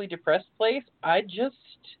really deeply depressed place, I just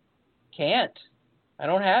can't. I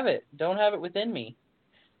don't have it. Don't have it within me.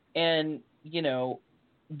 And,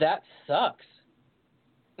 that sucks.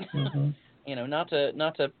 Not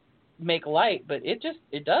to make light, but it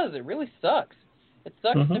does. It really sucks. It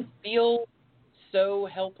sucks to feel so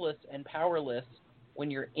helpless and powerless when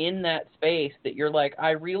you're in that space that you're like,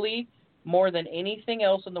 I really, more than anything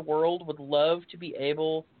else in the world, would love to be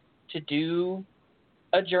able to do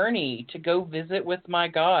a journey, to go visit with my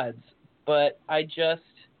gods, but I just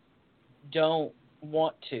don't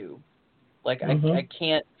want to. Like, I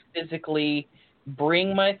can't physically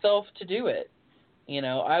bring myself to do it.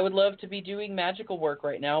 I would love to be doing magical work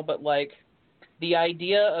right now, but, like, the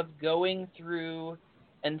idea of going through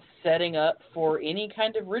and setting up for any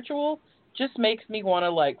kind of ritual just makes me want to,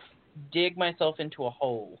 like, dig myself into a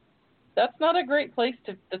hole. That's not a great place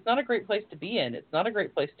to be in. It's not a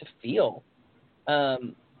great place to feel.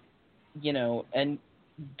 And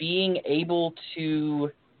being able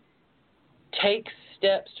to take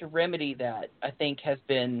steps to remedy that, I think, has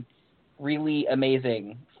been really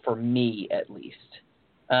amazing for me, at least.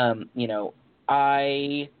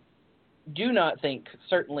 I do not think,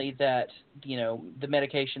 certainly, that, the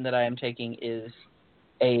medication that I am taking is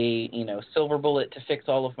a, silver bullet to fix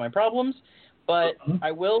all of my problems, but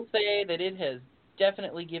I will say that it has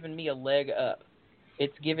definitely given me a leg up.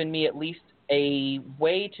 It's given me at least a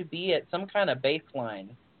way to be at some kind of baseline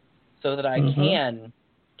so that I can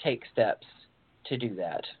take steps to do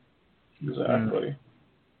that. Exactly.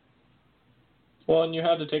 Well, and you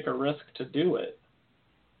had to take a risk to do it.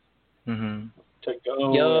 To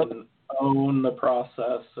go and own the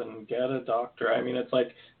process and get a doctor. I mean, it's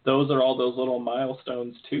like those are all those little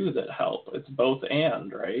milestones, too, that help. It's both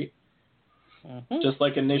and, right? Just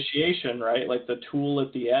like initiation, right? Like the tool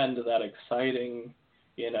at the end, that exciting,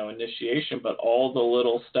 initiation, but all the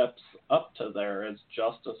little steps up to there is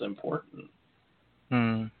just as important.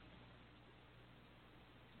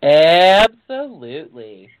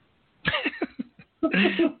 Absolutely.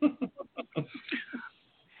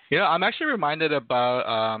 I'm actually reminded about,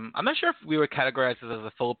 I'm not sure if we would categorize this as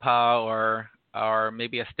a faux pas or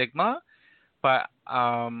maybe a stigma, but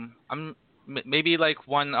I'm maybe like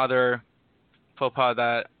one other faux pas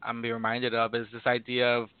that I'm being reminded of is this idea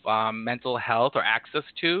of mental health or access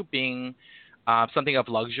to being something of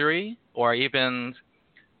luxury or even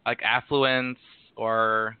like affluence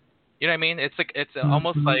or, you know what I mean? It's like, it's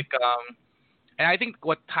almost like, and I think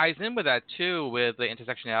what ties in with that too, with the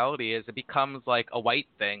intersectionality, is it becomes like a white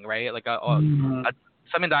thing, right? Like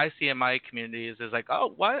something that I see in my communities is like,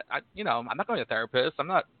 oh, what? I'm not going to a therapist. I'm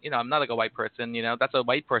not like a white person. That's a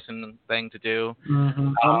white person thing to do.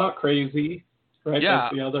 I'm not crazy, right? Yeah.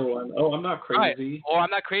 That's the other one. Oh, I'm not crazy. Right. Or I'm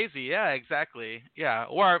not crazy. Yeah, exactly. Yeah.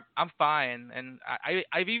 Or I'm fine. And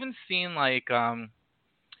I've even seen like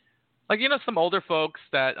some older folks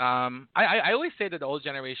that I always say that the old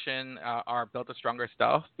generation are built of stronger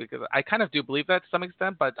stuff, because I kind of do believe that to some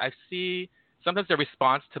extent, but I see sometimes their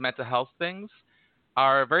response to mental health things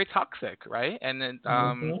are very toxic, right? And then,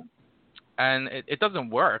 and it doesn't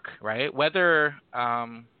work, right? Whether so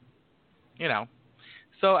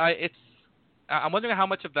I'm wondering how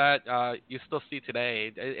much of that you still see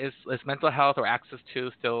today. Is mental health or access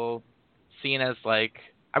to still seen as like,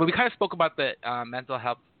 I mean, we kind of spoke about the mental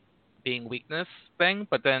health being weakness thing,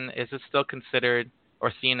 but then is it still considered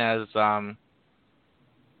or seen as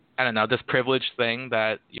this privileged thing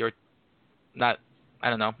that you're not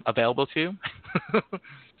available to?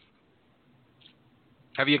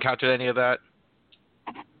 Have you encountered any of that?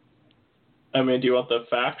 I mean, do you want the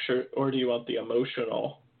facts or do you want the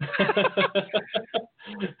emotional?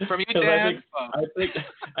 From you, Dan?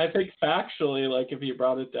 I think factually, like if you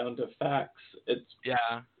brought it down to facts, it's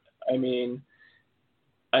I mean,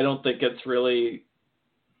 I don't think it's really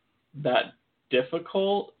that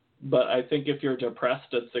difficult, but I think if you're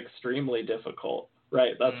depressed, it's extremely difficult,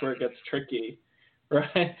 right? That's where it gets tricky,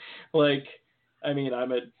 right? Like, I mean,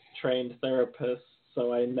 I'm a trained therapist,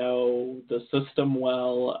 so I know the system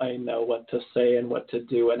well. I know what to say and what to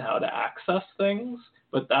do and how to access things,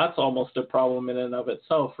 but that's almost a problem in and of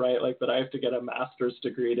itself, right? Like that I have to get a master's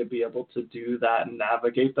degree to be able to do that and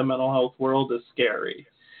navigate the mental health world is scary.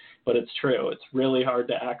 But it's true. It's really hard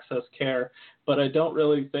to access care. But I don't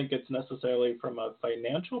really think it's necessarily from a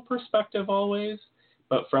financial perspective always,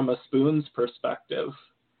 but from a spoon's perspective,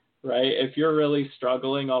 right? If you're really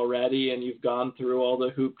struggling already and you've gone through all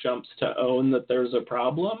the hoop jumps to own that there's a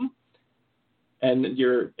problem, and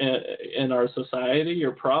you're in our society,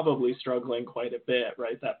 you're probably struggling quite a bit,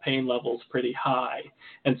 right? That pain level's pretty high.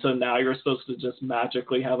 And so now you're supposed to just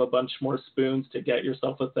magically have a bunch more spoons to get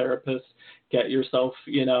yourself a therapist, get yourself,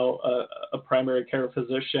 a primary care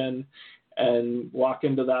physician, and walk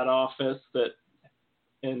into that office that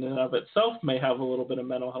in and of itself may have a little bit of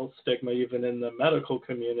mental health stigma, even in the medical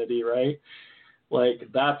community, right? Like,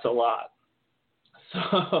 that's a lot.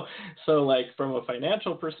 So like from a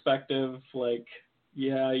financial perspective, like,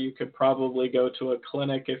 yeah, you could probably go to a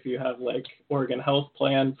clinic if you have like Oregon Health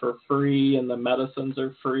Plan for free and the medicines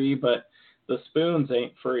are free, but the spoons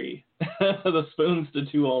ain't free. The spoons to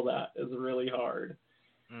do all that is really hard.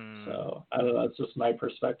 So I don't know. It's just my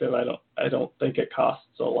perspective. I don't think it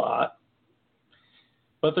costs a lot,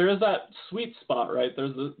 but there is that sweet spot, right?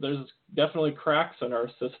 There's definitely cracks in our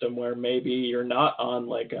system where maybe you're not on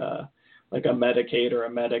like a Medicaid or a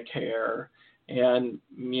Medicare, and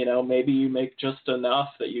maybe you make just enough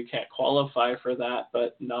that you can't qualify for that,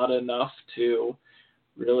 but not enough to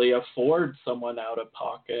really afford someone out of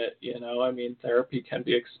pocket. I mean, therapy can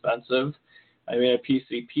be expensive. I mean, a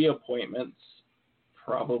PCP appointment's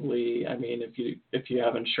probably, I mean, if you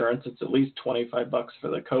have insurance, it's at least $25 for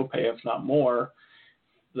the copay, if not more.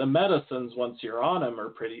 The medicines, once you're on them, are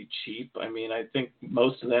pretty cheap. I mean, I think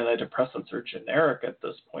most of the antidepressants are generic at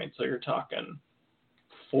this point, so you're talking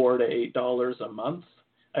 $4 to $8 a month.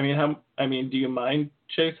 I mean, do you mind,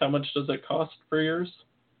 Chase? How much does it cost for yours?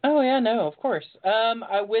 Oh yeah, no, of course.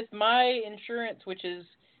 With my insurance, which is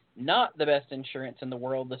not the best insurance in the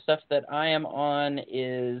world, the stuff that I am on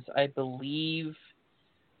is, I believe,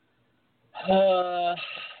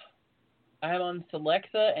 I'm on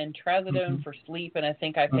Celexa and Trazodone for sleep, and I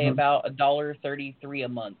think I pay about $1.33 a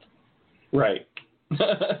month. Right.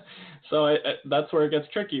 So that's where it gets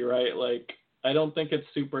tricky, right? Like, I don't think it's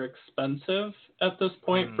super expensive at this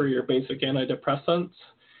point for your basic antidepressants,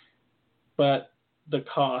 but the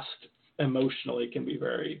cost emotionally can be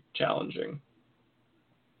very challenging.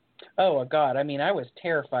 Oh God! I mean, I was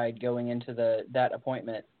terrified going into that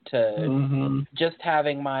appointment to just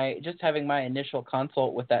having my initial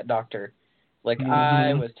consult with that doctor. Like,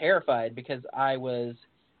 I was terrified because I was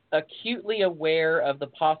acutely aware of the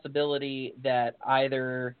possibility that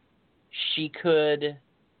either she could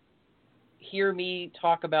hear me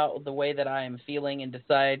talk about the way that I am feeling and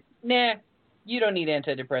decide, nah, you don't need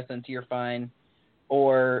antidepressants, you're fine.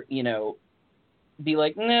 Or, be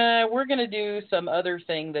like, nah, we're going to do some other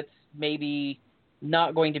thing that's maybe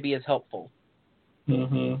not going to be as helpful.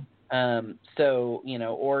 So,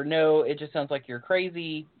 or no, it just sounds like you're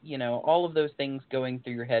crazy, all of those things going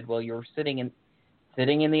through your head while you're sitting in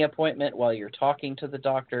the appointment, while you're talking to the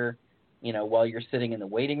doctor, while you're sitting in the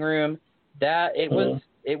waiting room. That it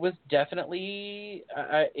was definitely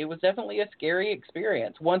a scary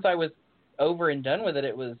experience. Once I was over and done with it,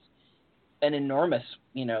 it was an enormous,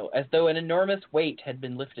 as though an enormous weight had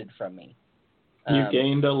been lifted from me. You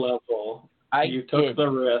gained a level. You took the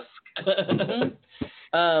risk.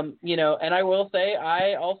 And I will say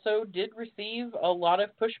I also did receive a lot of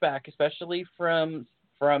pushback, especially from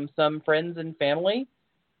some friends and family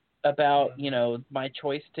about, my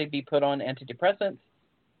choice to be put on antidepressants,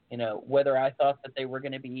 whether I thought that they were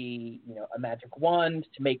going to be, a magic wand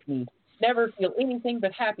to make me never feel anything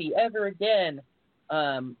but happy ever again,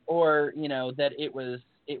 or, that it was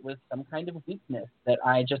some kind of weakness that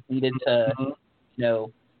I just needed to,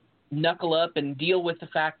 knuckle up and deal with the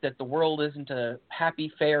fact that the world isn't a happy,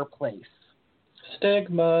 fair place.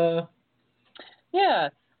 Stigma. Yeah.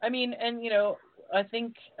 I mean, and, I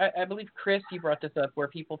believe, Chris, you brought this up where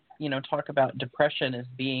people, talk about depression as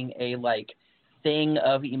being a, thing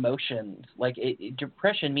of emotions.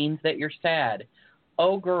 Depression means that you're sad.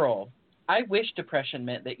 Oh, girl, I wish depression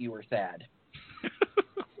meant that you were sad.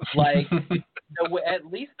 At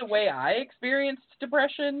least the way I experienced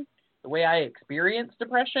depression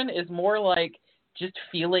is more like just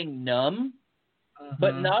feeling numb,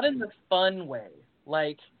 but not in the fun way.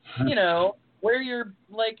 Where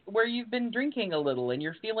you've been drinking a little and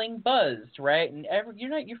you're feeling buzzed, right? And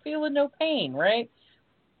you're feeling no pain, right?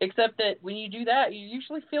 Except that when you do that, you're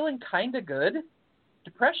usually feeling kind of good.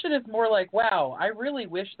 Depression is more like, wow, I really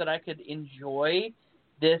wish that I could enjoy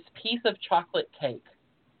this piece of chocolate cake.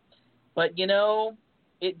 But,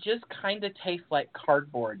 it just kind of tastes like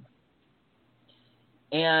cardboard.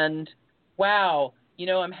 And, wow,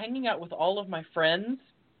 I'm hanging out with all of my friends,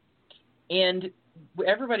 and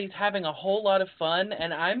everybody's having a whole lot of fun,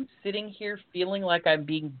 and I'm sitting here feeling like I'm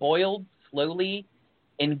being boiled slowly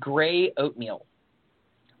in gray oatmeal.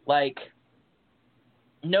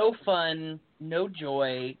 no fun, no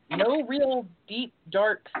joy, no real deep,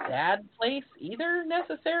 dark, sad place either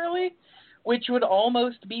necessarily, which would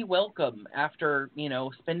almost be welcome after,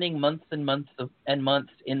 spending months and months and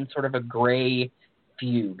months in sort of a gray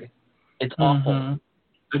fugue. It's awful.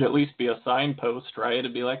 It'd at least be a signpost, right?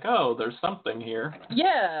 It'd be like, oh, there's something here.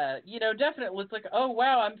 Yeah, definitely. It's like, oh,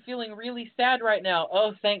 wow, I'm feeling really sad right now.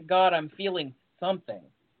 Oh, thank God I'm feeling something.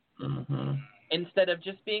 Instead of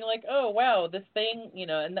just being like, oh, wow, this thing,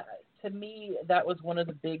 and to me, that was one of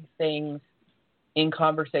the big things in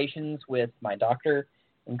conversations with my doctor,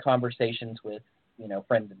 in conversations with,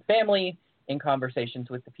 friends and family, in conversations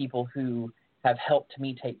with the people who have helped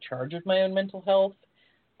me take charge of my own mental health,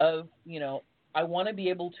 of, I want to be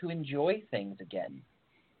able to enjoy things again.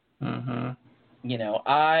 I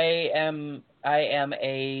am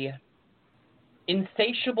a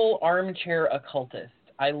insatiable armchair occultist.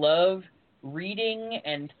 I love reading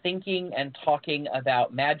and thinking and talking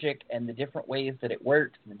about magic and the different ways that it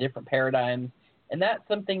works and the different paradigms. And that's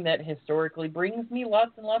something that historically brings me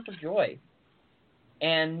lots and lots of joy.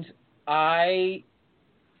 And I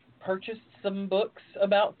purchased some books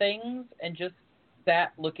about things and just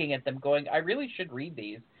sat looking at them going, I really should read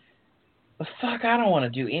these. But fuck, I don't want to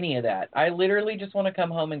do any of that. I literally just want to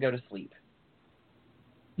come home and go to sleep.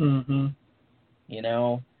 And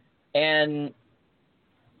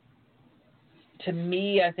to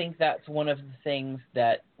me, I think that's one of the things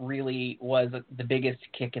that really was the biggest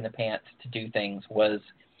kick in the pants to do things was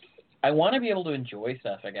I want to be able to enjoy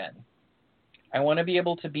stuff again. I want to be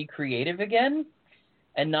able to be creative again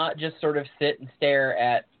and not just sort of sit and stare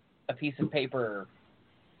at a piece of paper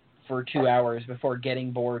for 2 hours before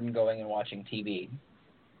getting bored and going and watching TV.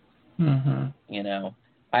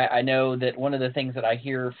 I know that one of the things that I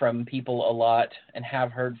hear from people a lot and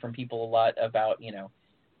have heard from people a lot about,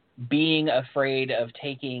 being afraid of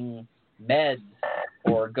taking meds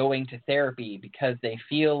or going to therapy because they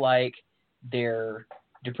feel like their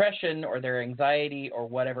depression or their anxiety or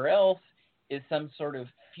whatever else is some sort of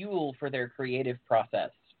fuel for their creative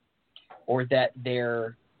process, or that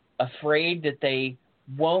they're afraid that they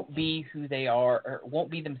won't be who they are or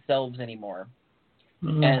won't be themselves anymore.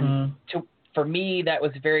 And for me, that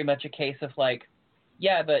was very much a case of like,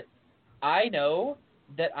 yeah, but I know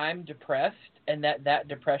that I'm depressed and that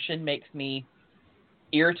depression makes me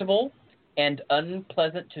irritable and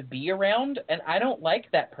unpleasant to be around, and I don't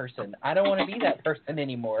like that person. I don't want to be that person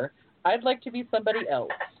anymore. I'd like to be somebody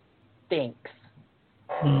else. Thanks.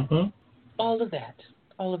 All of that.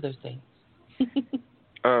 All of those things.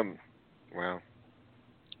 Wow.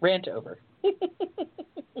 Rant over.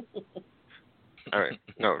 All right.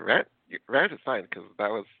 No, rant is fine, because that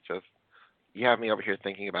was just, you have me over here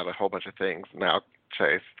thinking about a whole bunch of things now,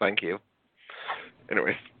 Chase. Thank you.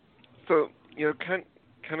 Anyways, so, kind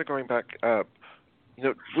of going back up,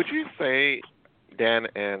 would you say, Dan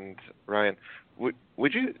and Ryan,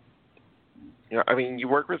 would you, you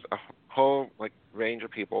work with a whole, range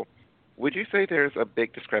of people. Would you say there's a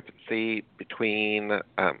big discrepancy between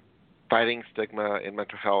fighting stigma in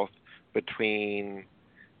mental health between,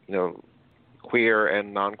 queer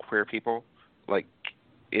and non-queer people?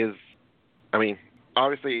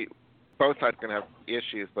 Obviously, both sides are going to have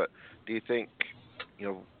issues, but do you think,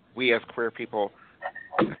 we as queer people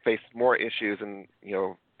face more issues in,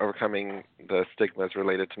 overcoming the stigmas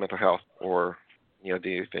related to mental health, or, do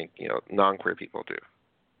you think, non-queer people do?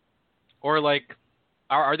 Or,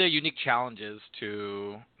 are there unique challenges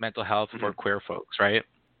to mental health for queer folks, right?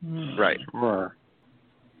 Right. Sure.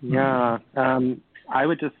 Yeah. I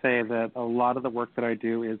would just say that a lot of the work that I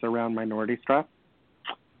do is around minority stress.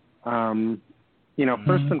 First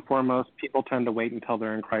and foremost, people tend to wait until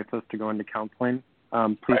they're in crisis to go into counseling.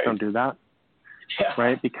 Please don't do that. Yeah.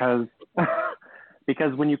 Right? Because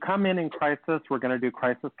when you come in crisis, we're going to do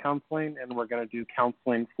crisis counseling, and we're going to do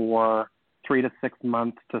counseling for 3 to 6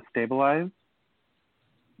 months to stabilize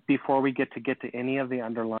before we get to any of the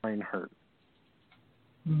underlying hurt.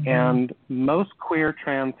 And most queer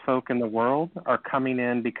trans folk in the world are coming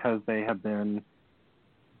in because they have been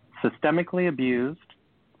systemically abused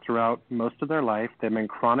throughout most of their life. They've been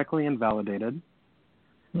chronically invalidated.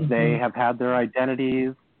 They have had their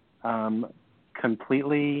identities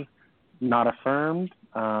completely not affirmed.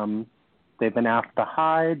 They've been asked to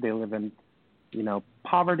hide. They live in,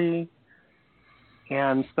 poverty.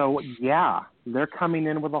 And so, yeah, they're coming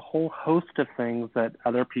in with a whole host of things that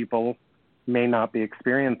other people may not be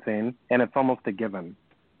experiencing, and it's almost a given.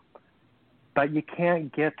 But you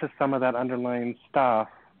can't get to some of that underlying stuff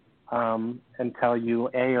until you,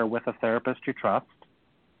 are with a therapist you trust.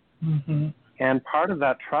 And part of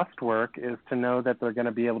that trust work is to know that they're going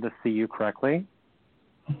to be able to see you correctly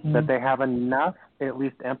that they have enough, at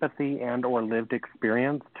least empathy and or lived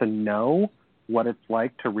experience to know what it's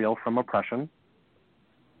like to reel from oppression,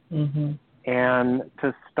 and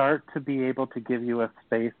to start to be able to give you a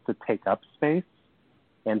space to take up space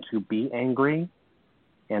and to be angry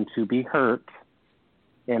and to be hurt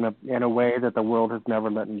in a way that the world has never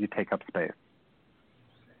let you take up space.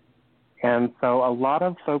 And so a lot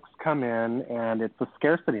of folks come in and it's a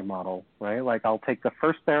scarcity model, right? Like, I'll take the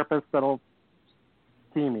first therapist that'll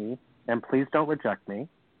see me, and please don't reject me.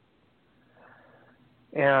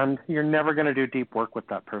 And you're never going to do deep work with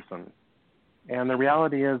that person. And the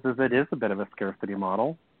reality is it is a bit of a scarcity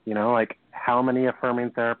model. You know, like, how many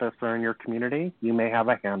affirming therapists are in your community? You may have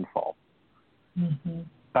a handful.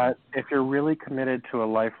 But if you're really committed to a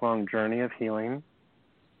lifelong journey of healing,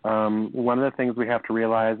 one of the things we have to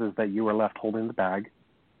realize is that you are left holding the bag,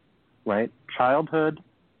 right? Childhood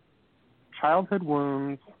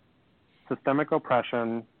wounds, systemic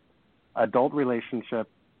oppression, adult relationship,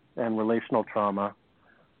 and relational trauma.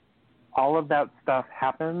 All of that stuff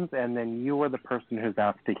happens, and then you are the person who's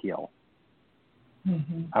asked to heal.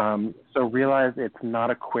 So realize it's not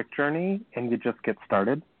a quick journey, and you just get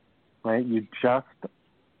started, right? You just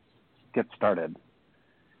get started.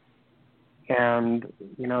 And,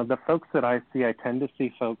 you know, the folks that I see, I tend to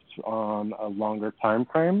see folks on a longer time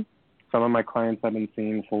frame. Some of my clients I've been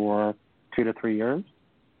seeing for 2 to 3 years.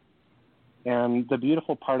 And the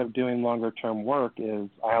beautiful part of doing longer term work is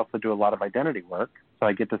I also do a lot of identity work. So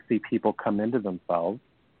I get to see people come into themselves.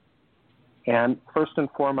 And first and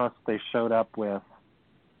foremost, they showed up with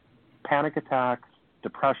panic attacks,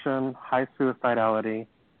 depression, high suicidality,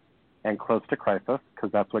 and close to crisis,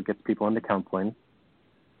 because that's what gets people into counseling.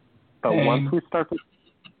 But once we start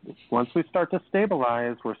to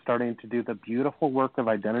stabilize, we're starting to do the beautiful work of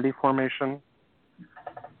identity formation.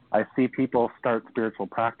 I see people start spiritual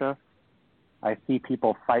practice. I see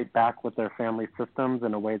people fight back with their family systems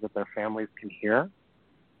in a way that their families can hear.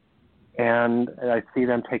 And I see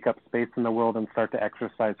them take up space in the world and start to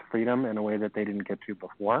exercise freedom in a way that they didn't get to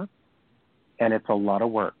before. And it's a lot of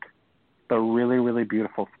work, but really, really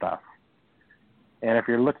beautiful stuff. And if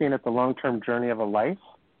you're looking at the long-term journey of a life,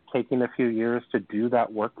 taking a few years to do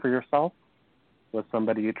that work for yourself with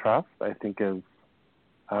somebody you trust, I think is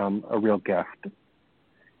a real gift.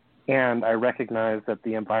 And I recognize that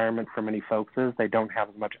the environment for many folks is they don't have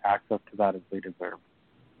as much access to that as they deserve.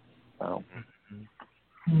 So.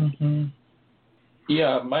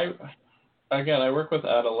 Yeah, I work with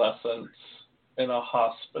adolescents in a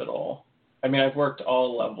hospital. I mean, I've worked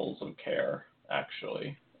all levels of care,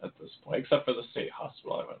 actually, at this point, except for the state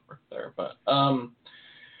hospital. I haven't worked there. But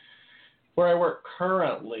where I work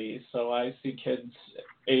currently, so I see kids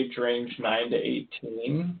age range 9 to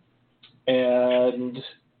 18, and,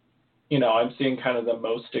 you know, I'm seeing kind of the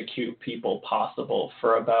most acute people possible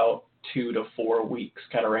for about 2 to 4 weeks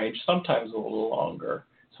kind of range, sometimes a little longer.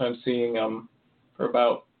 So I'm seeing them for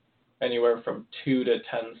about anywhere from 2 to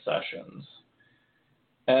 10 sessions.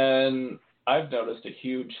 And I've noticed a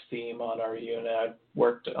huge theme on our unit. I've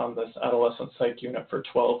worked on this adolescent psych unit for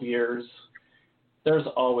 12 years. There's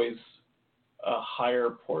always a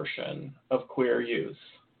higher portion of queer youth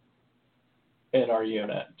in our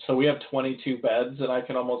unit. So we have 22 beds, and I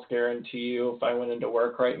can almost guarantee you if I went into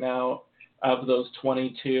work right now, of those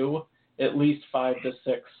 22, at least 5 to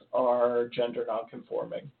 6 are gender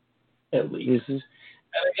nonconforming, at least. And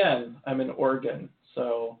again, I'm in Oregon,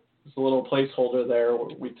 so there's a little placeholder there.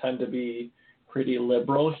 We tend to be pretty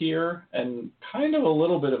liberal here and kind of a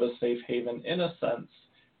little bit of a safe haven in a sense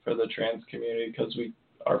for the trans community because we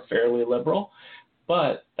are fairly liberal.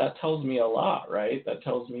 But that tells me a lot, right? That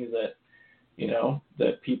tells me that, you know,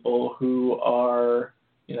 that people who are,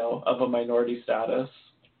 you know, of a minority status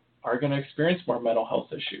are going to experience more mental health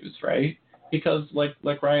issues, right? Because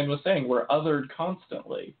like Ryan was saying, we're othered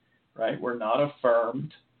constantly, right? We're not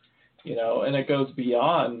affirmed, you know, and it goes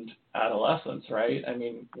beyond adolescence, right? I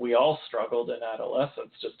mean, we all struggled in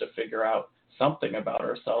adolescence just to figure out something about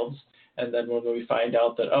ourselves. And then when we find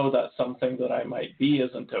out that, oh, that's something that I might be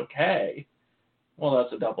isn't okay, well,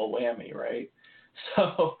 that's a double whammy, right?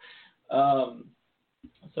 So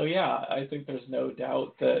yeah, I think there's no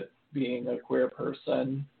doubt that being a queer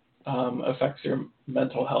person affects your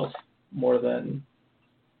mental health more than,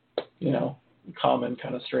 you know, common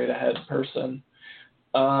kind of straight ahead person.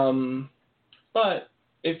 But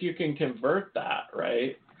if you can convert that,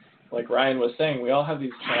 right, like Ryan was saying, we all have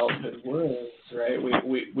these childhood wounds, right?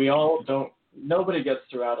 We all don't, nobody gets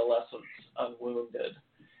through adolescence unwounded.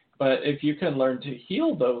 But if you can learn to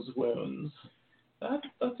heal those wounds,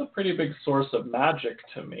 that's a pretty big source of magic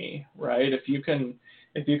to me, right? If you can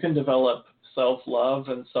develop self-love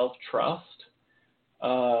and self-trust,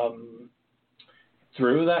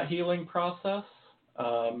 through that healing process,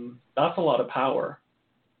 that's a lot of power,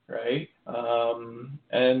 right?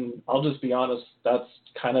 And I'll just be honest, that's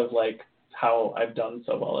kind of like how I've done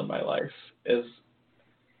so well in my life is,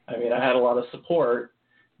 I mean, I had a lot of support,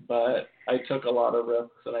 but I took a lot of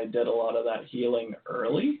risks and I did a lot of that healing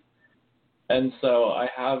early. And so I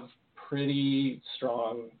have pretty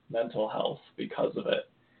strong mental health because of it,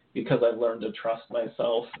 because I've learned to trust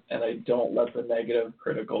myself and I don't let the negative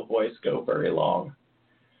critical voice go very long.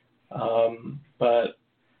 But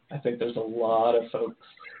I think there's a lot of folks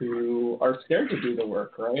who are scared to do the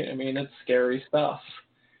work, right? I mean, it's scary stuff.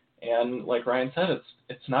 And like Ryan said,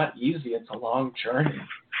 it's not easy. It's a long journey.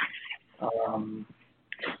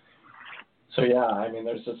 So yeah, I mean,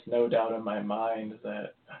 there's just no doubt in my mind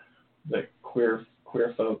that queer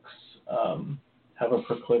folks have a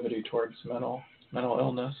proclivity towards mental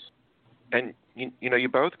illness. And you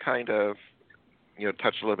both kind of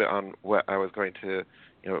touched a little bit on what I was going to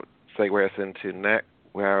segue us into next.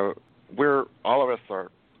 Well, all of us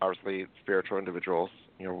are obviously spiritual individuals.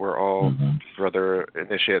 We're all brother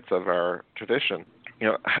initiates of our tradition.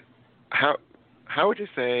 How would you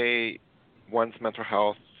say one's mental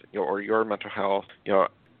health, or your mental health,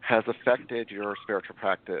 has affected your spiritual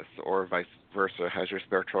practice, or vice versa? Has your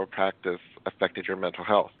spiritual practice affected your mental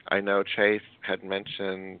health? I know Chase had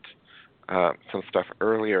mentioned some stuff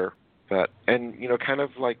earlier, and kind of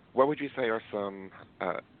like, what would you say are some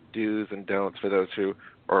do's and don'ts for those who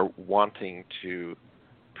are wanting to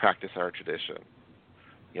practice our tradition,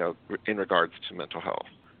 in regards to mental health?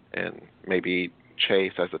 And maybe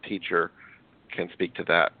Chase, as a teacher, can speak to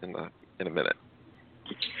that in a minute.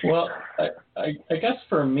 Well, I guess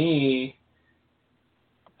for me,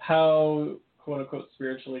 how quote unquote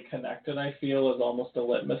spiritually connected I feel is almost a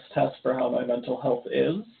litmus test for how my mental health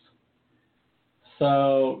is.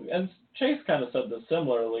 So, and Chase kind of said this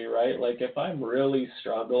similarly, right? Like, if I'm really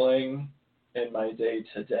struggling in my day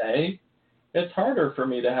to day, it's harder for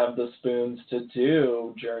me to have the spoons to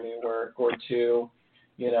do journey work, or to,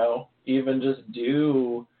 even just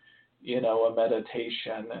do, a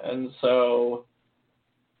meditation. And so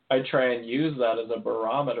I try and use that as a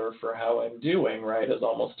barometer for how I'm doing, right? As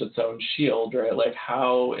almost its own shield, right? Like,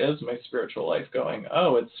 how is my spiritual life going?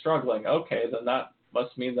 Oh, it's struggling. Okay, then that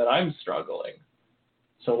must mean that I'm struggling.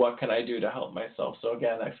 So what can I do to help myself? So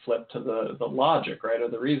again, I flip to the logic, right, or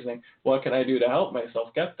the reasoning. What can I do to help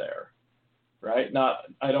myself get there, right?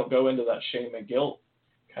 I don't go into that shame and guilt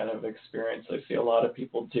kind of experience I see a lot of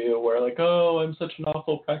people do, where like, oh, I'm such an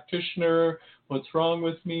awful practitioner. What's wrong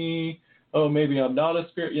with me? Oh, maybe I'm not a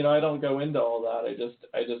spirit. I don't go into all that. I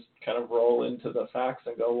just kind of roll into the facts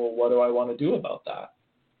and go, well, what do I want to do about that?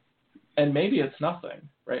 And maybe it's nothing,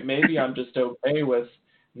 right? Maybe I'm just okay with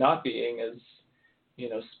not being as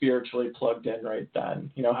spiritually plugged in right then,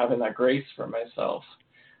 having that grace for myself.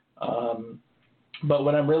 But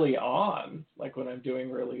when I'm really on, like when I'm doing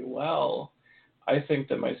really well, I think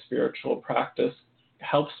that my spiritual practice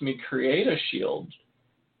helps me create a shield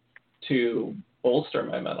to bolster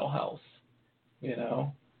my mental health,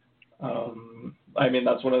 I mean,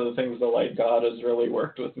 that's one of the things the Light God has really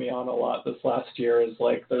worked with me on a lot this last year, is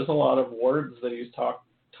like, there's a lot of words that he's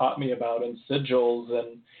taught me about, and sigils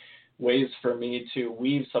and ways for me to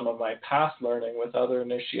weave some of my past learning with other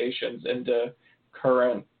initiations into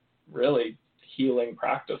current, really healing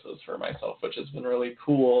practices for myself, which has been really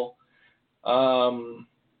cool.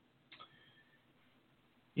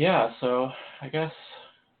 Yeah, so I guess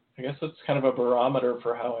it's kind of a barometer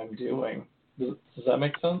for how I'm doing. Does that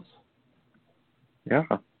make sense? Yeah.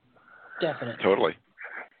 Definitely. Totally.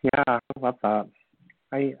 Yeah, I love that.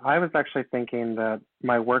 I was actually thinking that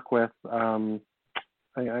my work with, I'm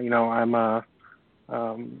a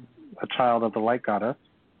child of the Light Goddess,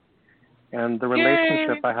 and the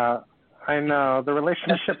relationship the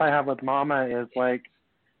relationship I have with Mama is like,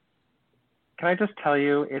 can I just tell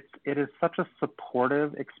you, it is such a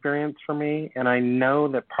supportive experience for me, and I know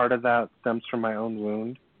that part of that stems from my own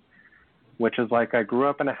wound, which is like, I grew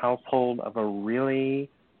up in a household of a really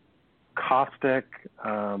caustic,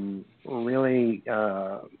 really,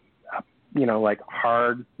 like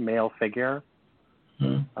hard male figure.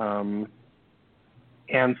 And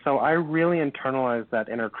so I really internalized that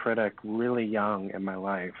inner critic really young in my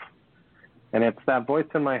life. And it's that voice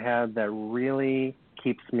in my head that really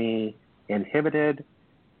keeps me inhibited.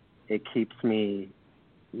 It keeps me,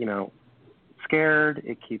 scared.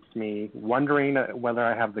 It keeps me wondering whether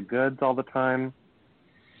I have the goods all the time.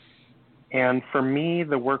 And for me,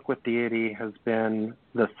 the work with deity has been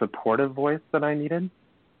the supportive voice that I needed,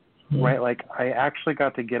 right? Like, I actually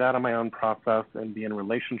got to get out of my own process and be in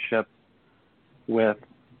relationship with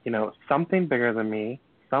something bigger than me,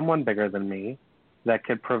 someone bigger than me that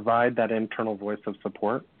could provide that internal voice of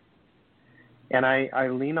support. And I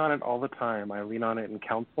lean on it all the time. I lean on it in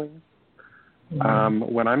counseling.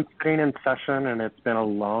 When I'm sitting in session and it's been a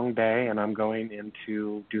long day and I'm going in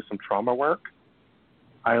to do some trauma work,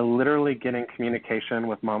 I literally get in communication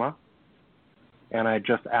with Mama, and I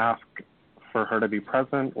just ask for her to be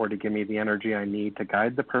present or to give me the energy I need to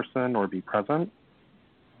guide the person or be present.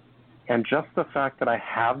 And just the fact that I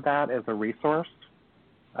have that as a resource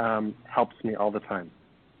helps me all the time.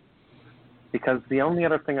 Because the only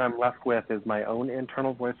other thing I'm left with is my own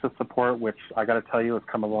internal voice of support, which I got to tell you has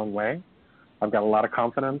come a long way. I've got a lot of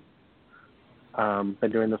confidence.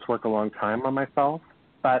 Been doing this work a long time on myself,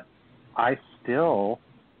 but I still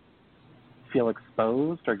feel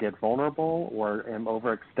exposed or get vulnerable or am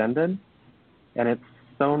overextended. And it's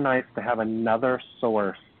so nice to have another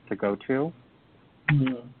source to go to.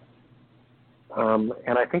 And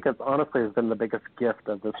I think it's honestly has been the biggest gift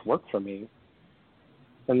of this work for me.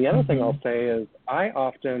 And the other thing I'll say is I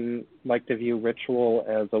often like to view ritual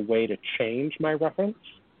as a way to change my reference.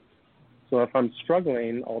 So if I'm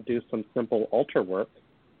struggling, I'll do some simple altar work,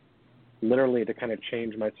 literally to kind of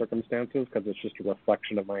change my circumstances because it's just a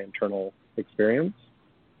reflection of my internal experience.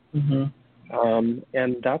 And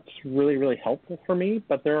that's really, really helpful for me.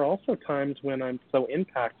 But there are also times when I'm so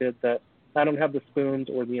impacted that I don't have the spoons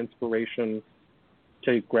or the inspiration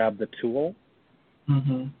to grab the tool.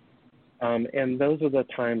 And those are the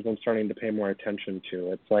times I'm starting to pay more attention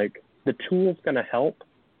to. It's like the tool's going to help,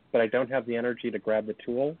 but I don't have the energy to grab the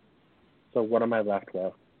tool. So what am I left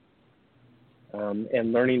with?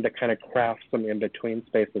 And learning to kind of craft some in-between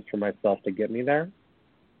spaces for myself to get me there.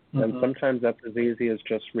 And sometimes that's as easy as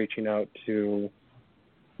just reaching out to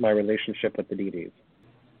my relationship with the deities.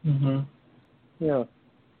 Yeah.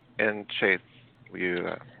 And Chase, will you...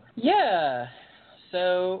 Yeah.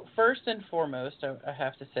 So first and foremost, I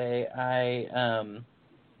have to say I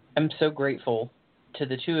am so grateful to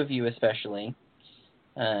the two of you especially.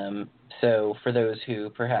 So for those who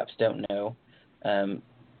perhaps don't know,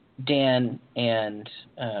 Dan and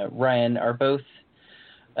Ryan are both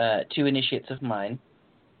two initiates of mine.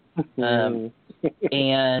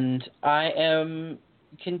 And I am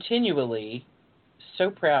continually so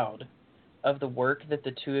proud of the work that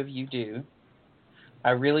the two of you do. I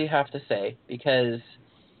really have to say, because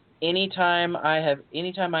anytime I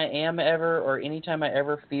am ever, or anytime I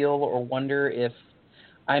ever feel or wonder if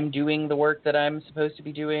I'm doing the work that I'm supposed to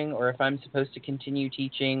be doing, or if I'm supposed to continue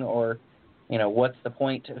teaching, or, what's the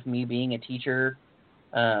point of me being a teacher?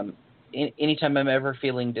 Anytime I'm ever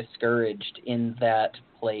feeling discouraged in that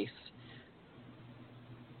place,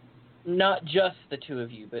 not just the two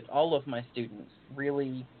of you, but all of my students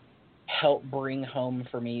really help bring home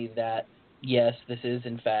for me that, yes, this is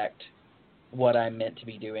in fact what I'm meant to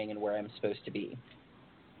be doing and where I'm supposed to be.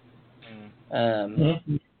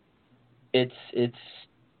 It's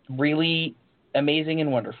really amazing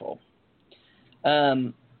and wonderful.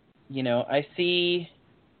 I see,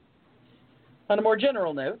 on a more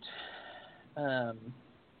general note,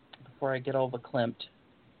 before I get all verklempt,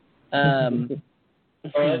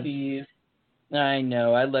 I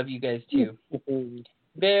know, I love you guys too.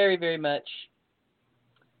 Very, very much.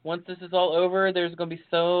 Once this is all over, there's going to be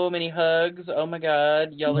so many hugs. Oh, my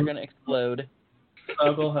God. Y'all are going to explode.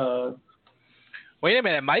 Snuggle hugs. Wait a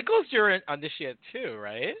minute. Michael's your initiate too,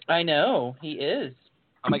 right? I know. He is.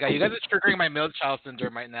 Oh, my God. You guys are triggering my middle child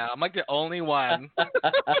syndrome right now. I'm like the only one.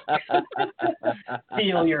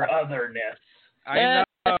 Feel your otherness. I know.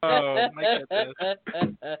 My goodness.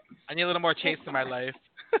 I need a little more Chase in my life.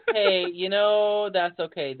 Hey, that's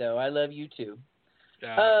okay, though. I love you, too.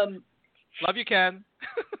 Yeah. Love you, Ken.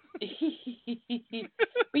 But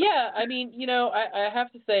yeah, I mean, I have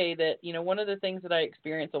to say that, one of the things that I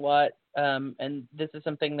experience a lot, and this is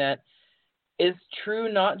something that is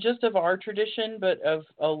true not just of our tradition, but of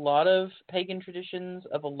a lot of pagan traditions,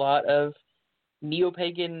 of a lot of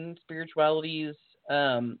neo-pagan spiritualities,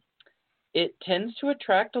 it tends to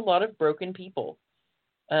attract a lot of broken people.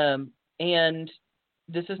 And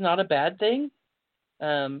this is not a bad thing.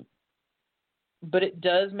 But it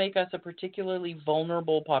does make us a particularly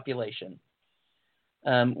vulnerable population.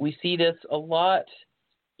 We see this a lot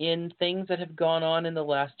in things that have gone on in the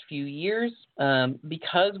last few years,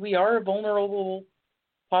 because we are a vulnerable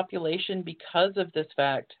population because of this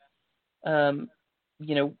fact.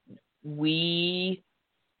 We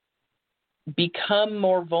become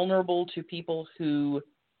more vulnerable to people who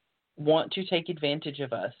want to take advantage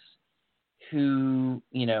of us, who,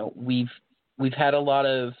 we've had a lot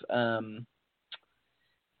of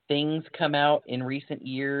things come out in recent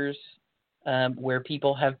years where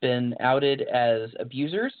people have been outed as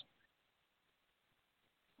abusers,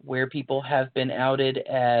 where people have been outed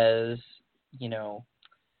as,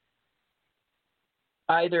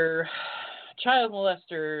 either child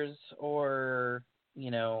molesters or,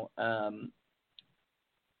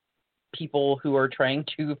 people who are trying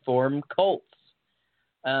to form cults.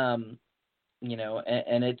 And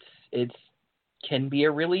it's can be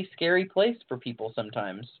a really scary place for people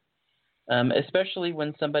sometimes, especially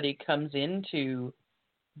when somebody comes into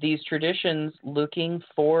these traditions looking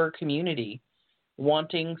for community,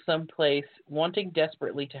 wanting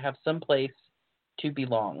desperately to have some place to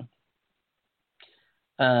belong.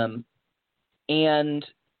 And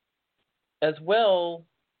as well,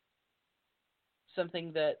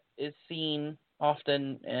 something that is seen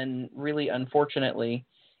often and really unfortunately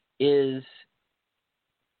is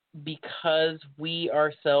because we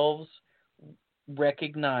ourselves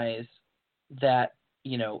recognize that,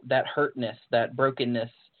 that hurtness, that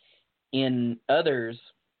brokenness in others,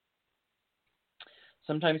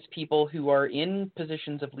 sometimes people who are in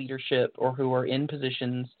positions of leadership or who are in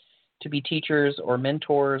positions to be teachers or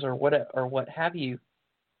mentors or what have you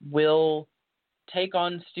will take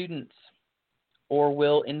on students or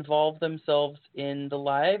will involve themselves in the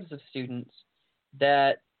lives of students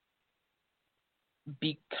that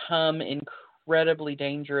become incredibly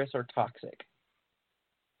dangerous or toxic.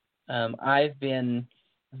 I've been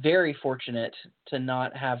very fortunate to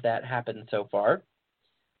not have that happen so far,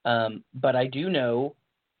 but I do know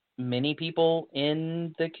many people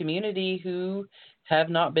in the community who have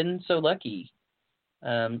not been so lucky.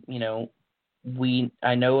 I know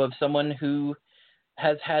of someone who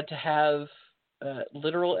has had to have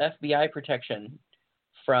literal FBI protection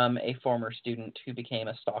from a former student who became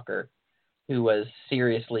a stalker, who was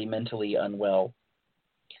seriously mentally unwell.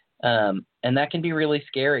 And that can be really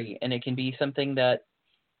scary, and it can be something that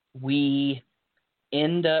we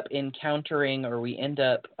end up encountering, or we end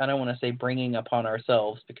up, I don't want to say bringing upon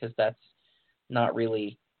ourselves, because that's not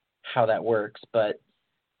really how that works, but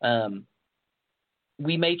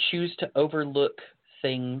we may choose to overlook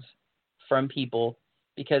things from people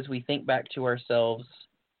because we think back to ourselves,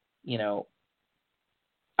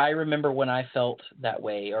 I remember when I felt that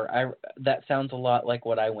way, or that sounds a lot like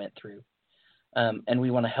what I went through. And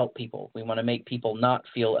we want to help people. We want to make people not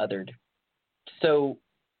feel othered. So,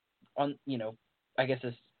 I guess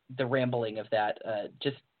it's the rambling of that.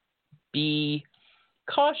 Just be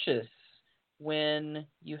cautious when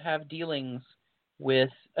you have dealings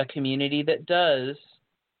with a community that does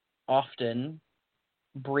often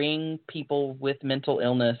bring people with mental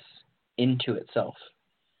illness into itself.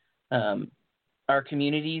 Our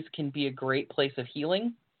communities can be a great place of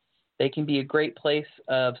healing. They can be a great place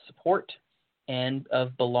of support and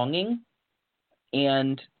of belonging.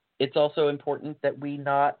 And it's also important that we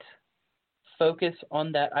not focus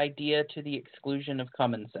on that idea to the exclusion of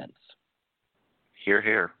common sense. Hear,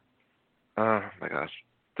 hear. Oh my gosh,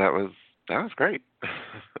 that was great.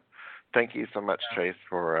 Thank you so much, Chase,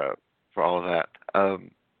 for all of that.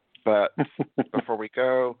 But before we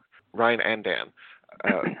go, Ryan and Dan,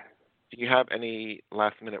 do you have any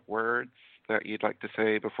last-minute words that you'd like to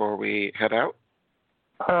say before we head out?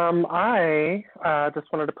 I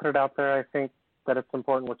just wanted to put it out there. I think that it's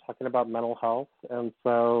important we're talking about mental health. And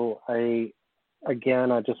so I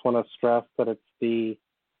just want to stress that it's the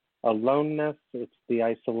aloneness, it's the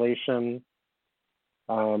isolation,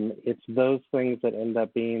 it's those things that end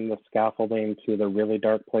up being the scaffolding to the really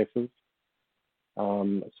dark places.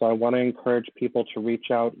 So I want to encourage people to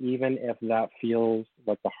reach out, even if that feels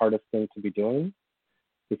like the hardest thing to be doing,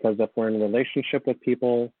 because if we're in a relationship with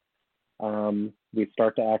people, we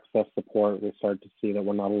start to access support. We start to see that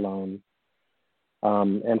we're not alone.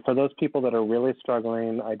 And for those people that are really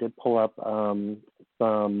struggling, I did pull up some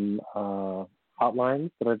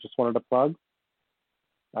hotlines that I just wanted to plug.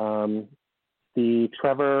 The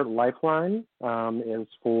Trevor Lifeline is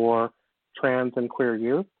for trans and queer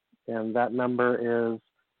youth, and that number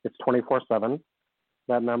it's 24/7.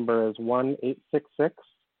 That number is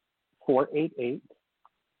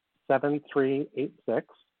 1-866-488-7386.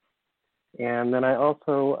 And then I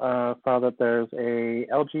also saw that there's a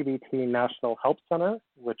LGBT National Help Center,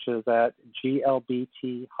 which is at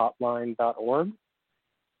glbthotline.org.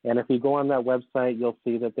 And if you go on that website, you'll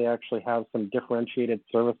see that they actually have some differentiated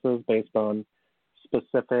services based on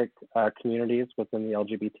specific communities within the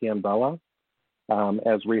LGBT umbrella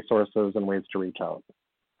as resources and ways to reach out.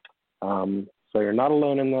 So you're not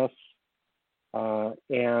alone in this,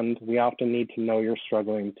 and we often need to know you're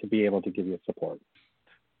struggling to be able to give you support.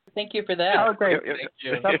 Thank you for that. Oh, great. Thank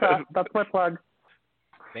you. That's my plug.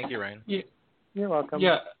 Thank you, Ryan. Yeah, You're welcome.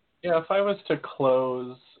 yeah. If I was to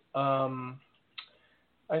close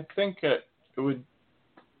I think it would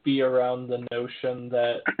be around the notion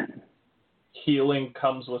that healing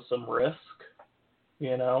comes with some risk,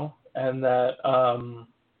 and that,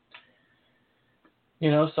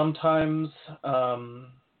 sometimes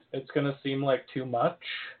it's going to seem like too much,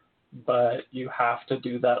 but you have to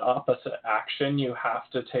do that opposite action. You have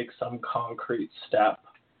to take some concrete step,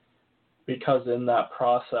 because in that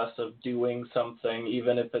process of doing something,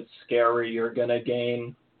 even if it's scary, you're going to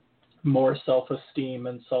gain more self-esteem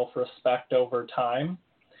and self-respect over time.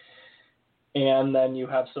 And then you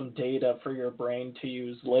have some data for your brain to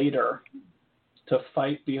use later to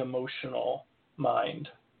fight the emotional mind,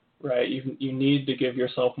 right? You need to give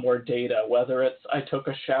yourself more data, whether it's I took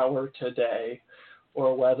a shower today,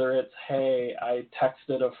 or whether it's, hey, I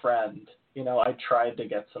texted a friend, I tried to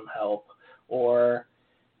get some help, or,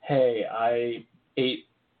 hey, I ate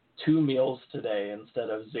 2 meals today instead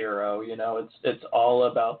of 0. It's all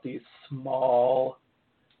about these small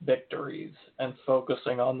victories and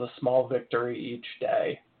focusing on the small victory each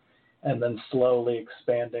day, and then slowly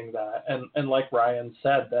expanding that. And like Ryan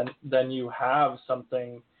said, then you have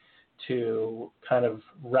something to kind of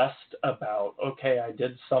rest about. Okay, I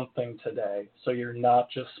did something today. So you're not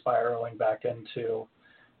just spiraling back into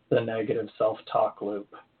the negative self-talk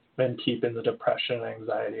loop and keeping the depression and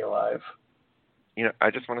anxiety alive.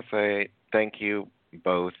 I just want to say thank you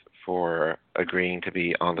both for agreeing to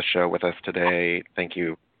be on the show with us today. Thank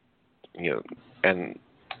you, and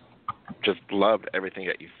just loved everything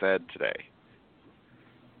that you said today.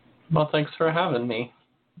 Well, thanks for having me.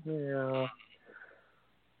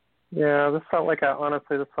 Yeah, this felt like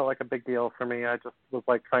a big deal for me. I just was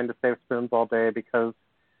like trying to save spoons all day, because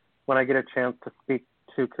when I get a chance to speak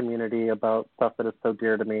to community about stuff that is so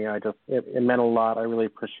dear to me, it meant a lot. I really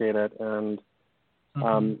appreciate it. And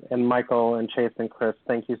and Michael and Chase and Chris,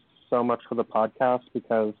 thank you so much for the podcast,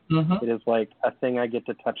 because it is like a thing I get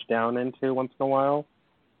to touch down into once in a while,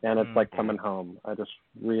 and it's like coming home. I just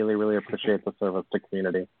really, really appreciate the service to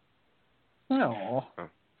community. Oh,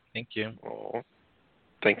 thank you. Oh,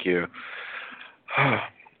 thank you.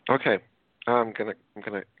 Okay, I'm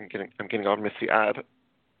getting all misty-eyed.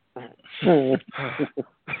 You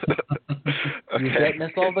getting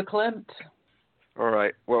us all verklempt. All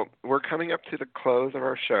right. Well, we're coming up to the close of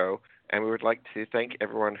our show, and we would like to thank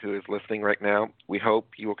everyone who is listening right now. We hope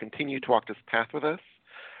you will continue to walk this path with us.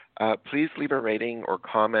 Please leave a rating or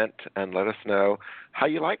comment and let us know how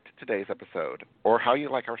you liked today's episode, or how you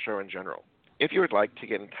like our show in general. If you would like to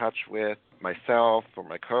get in touch with myself or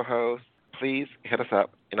my co-host, please hit us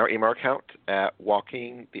up in our email account at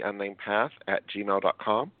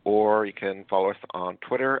walkingtheunnamedpath@gmail.com, or you can follow us on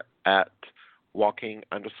Twitter at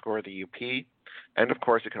walking_the UP. And, of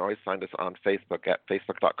course, you can always find us on Facebook at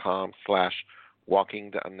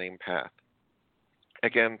facebook.com/walkingtheunnamedpath.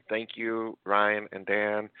 Again, thank you, Ryan and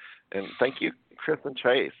Dan, and thank you, Chris and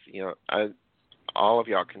Chase. All of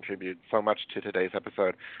y'all contributed so much to today's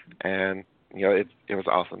episode, and, it was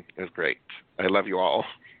awesome. It was great. I love you all.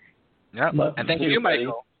 Yeah, and thank you,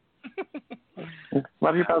 Michael.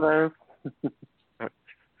 Love you, brothers.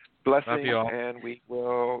 Blessings, love you all. And we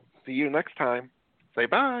will see you next time. Say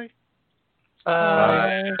bye.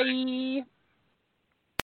 Bye. Bye.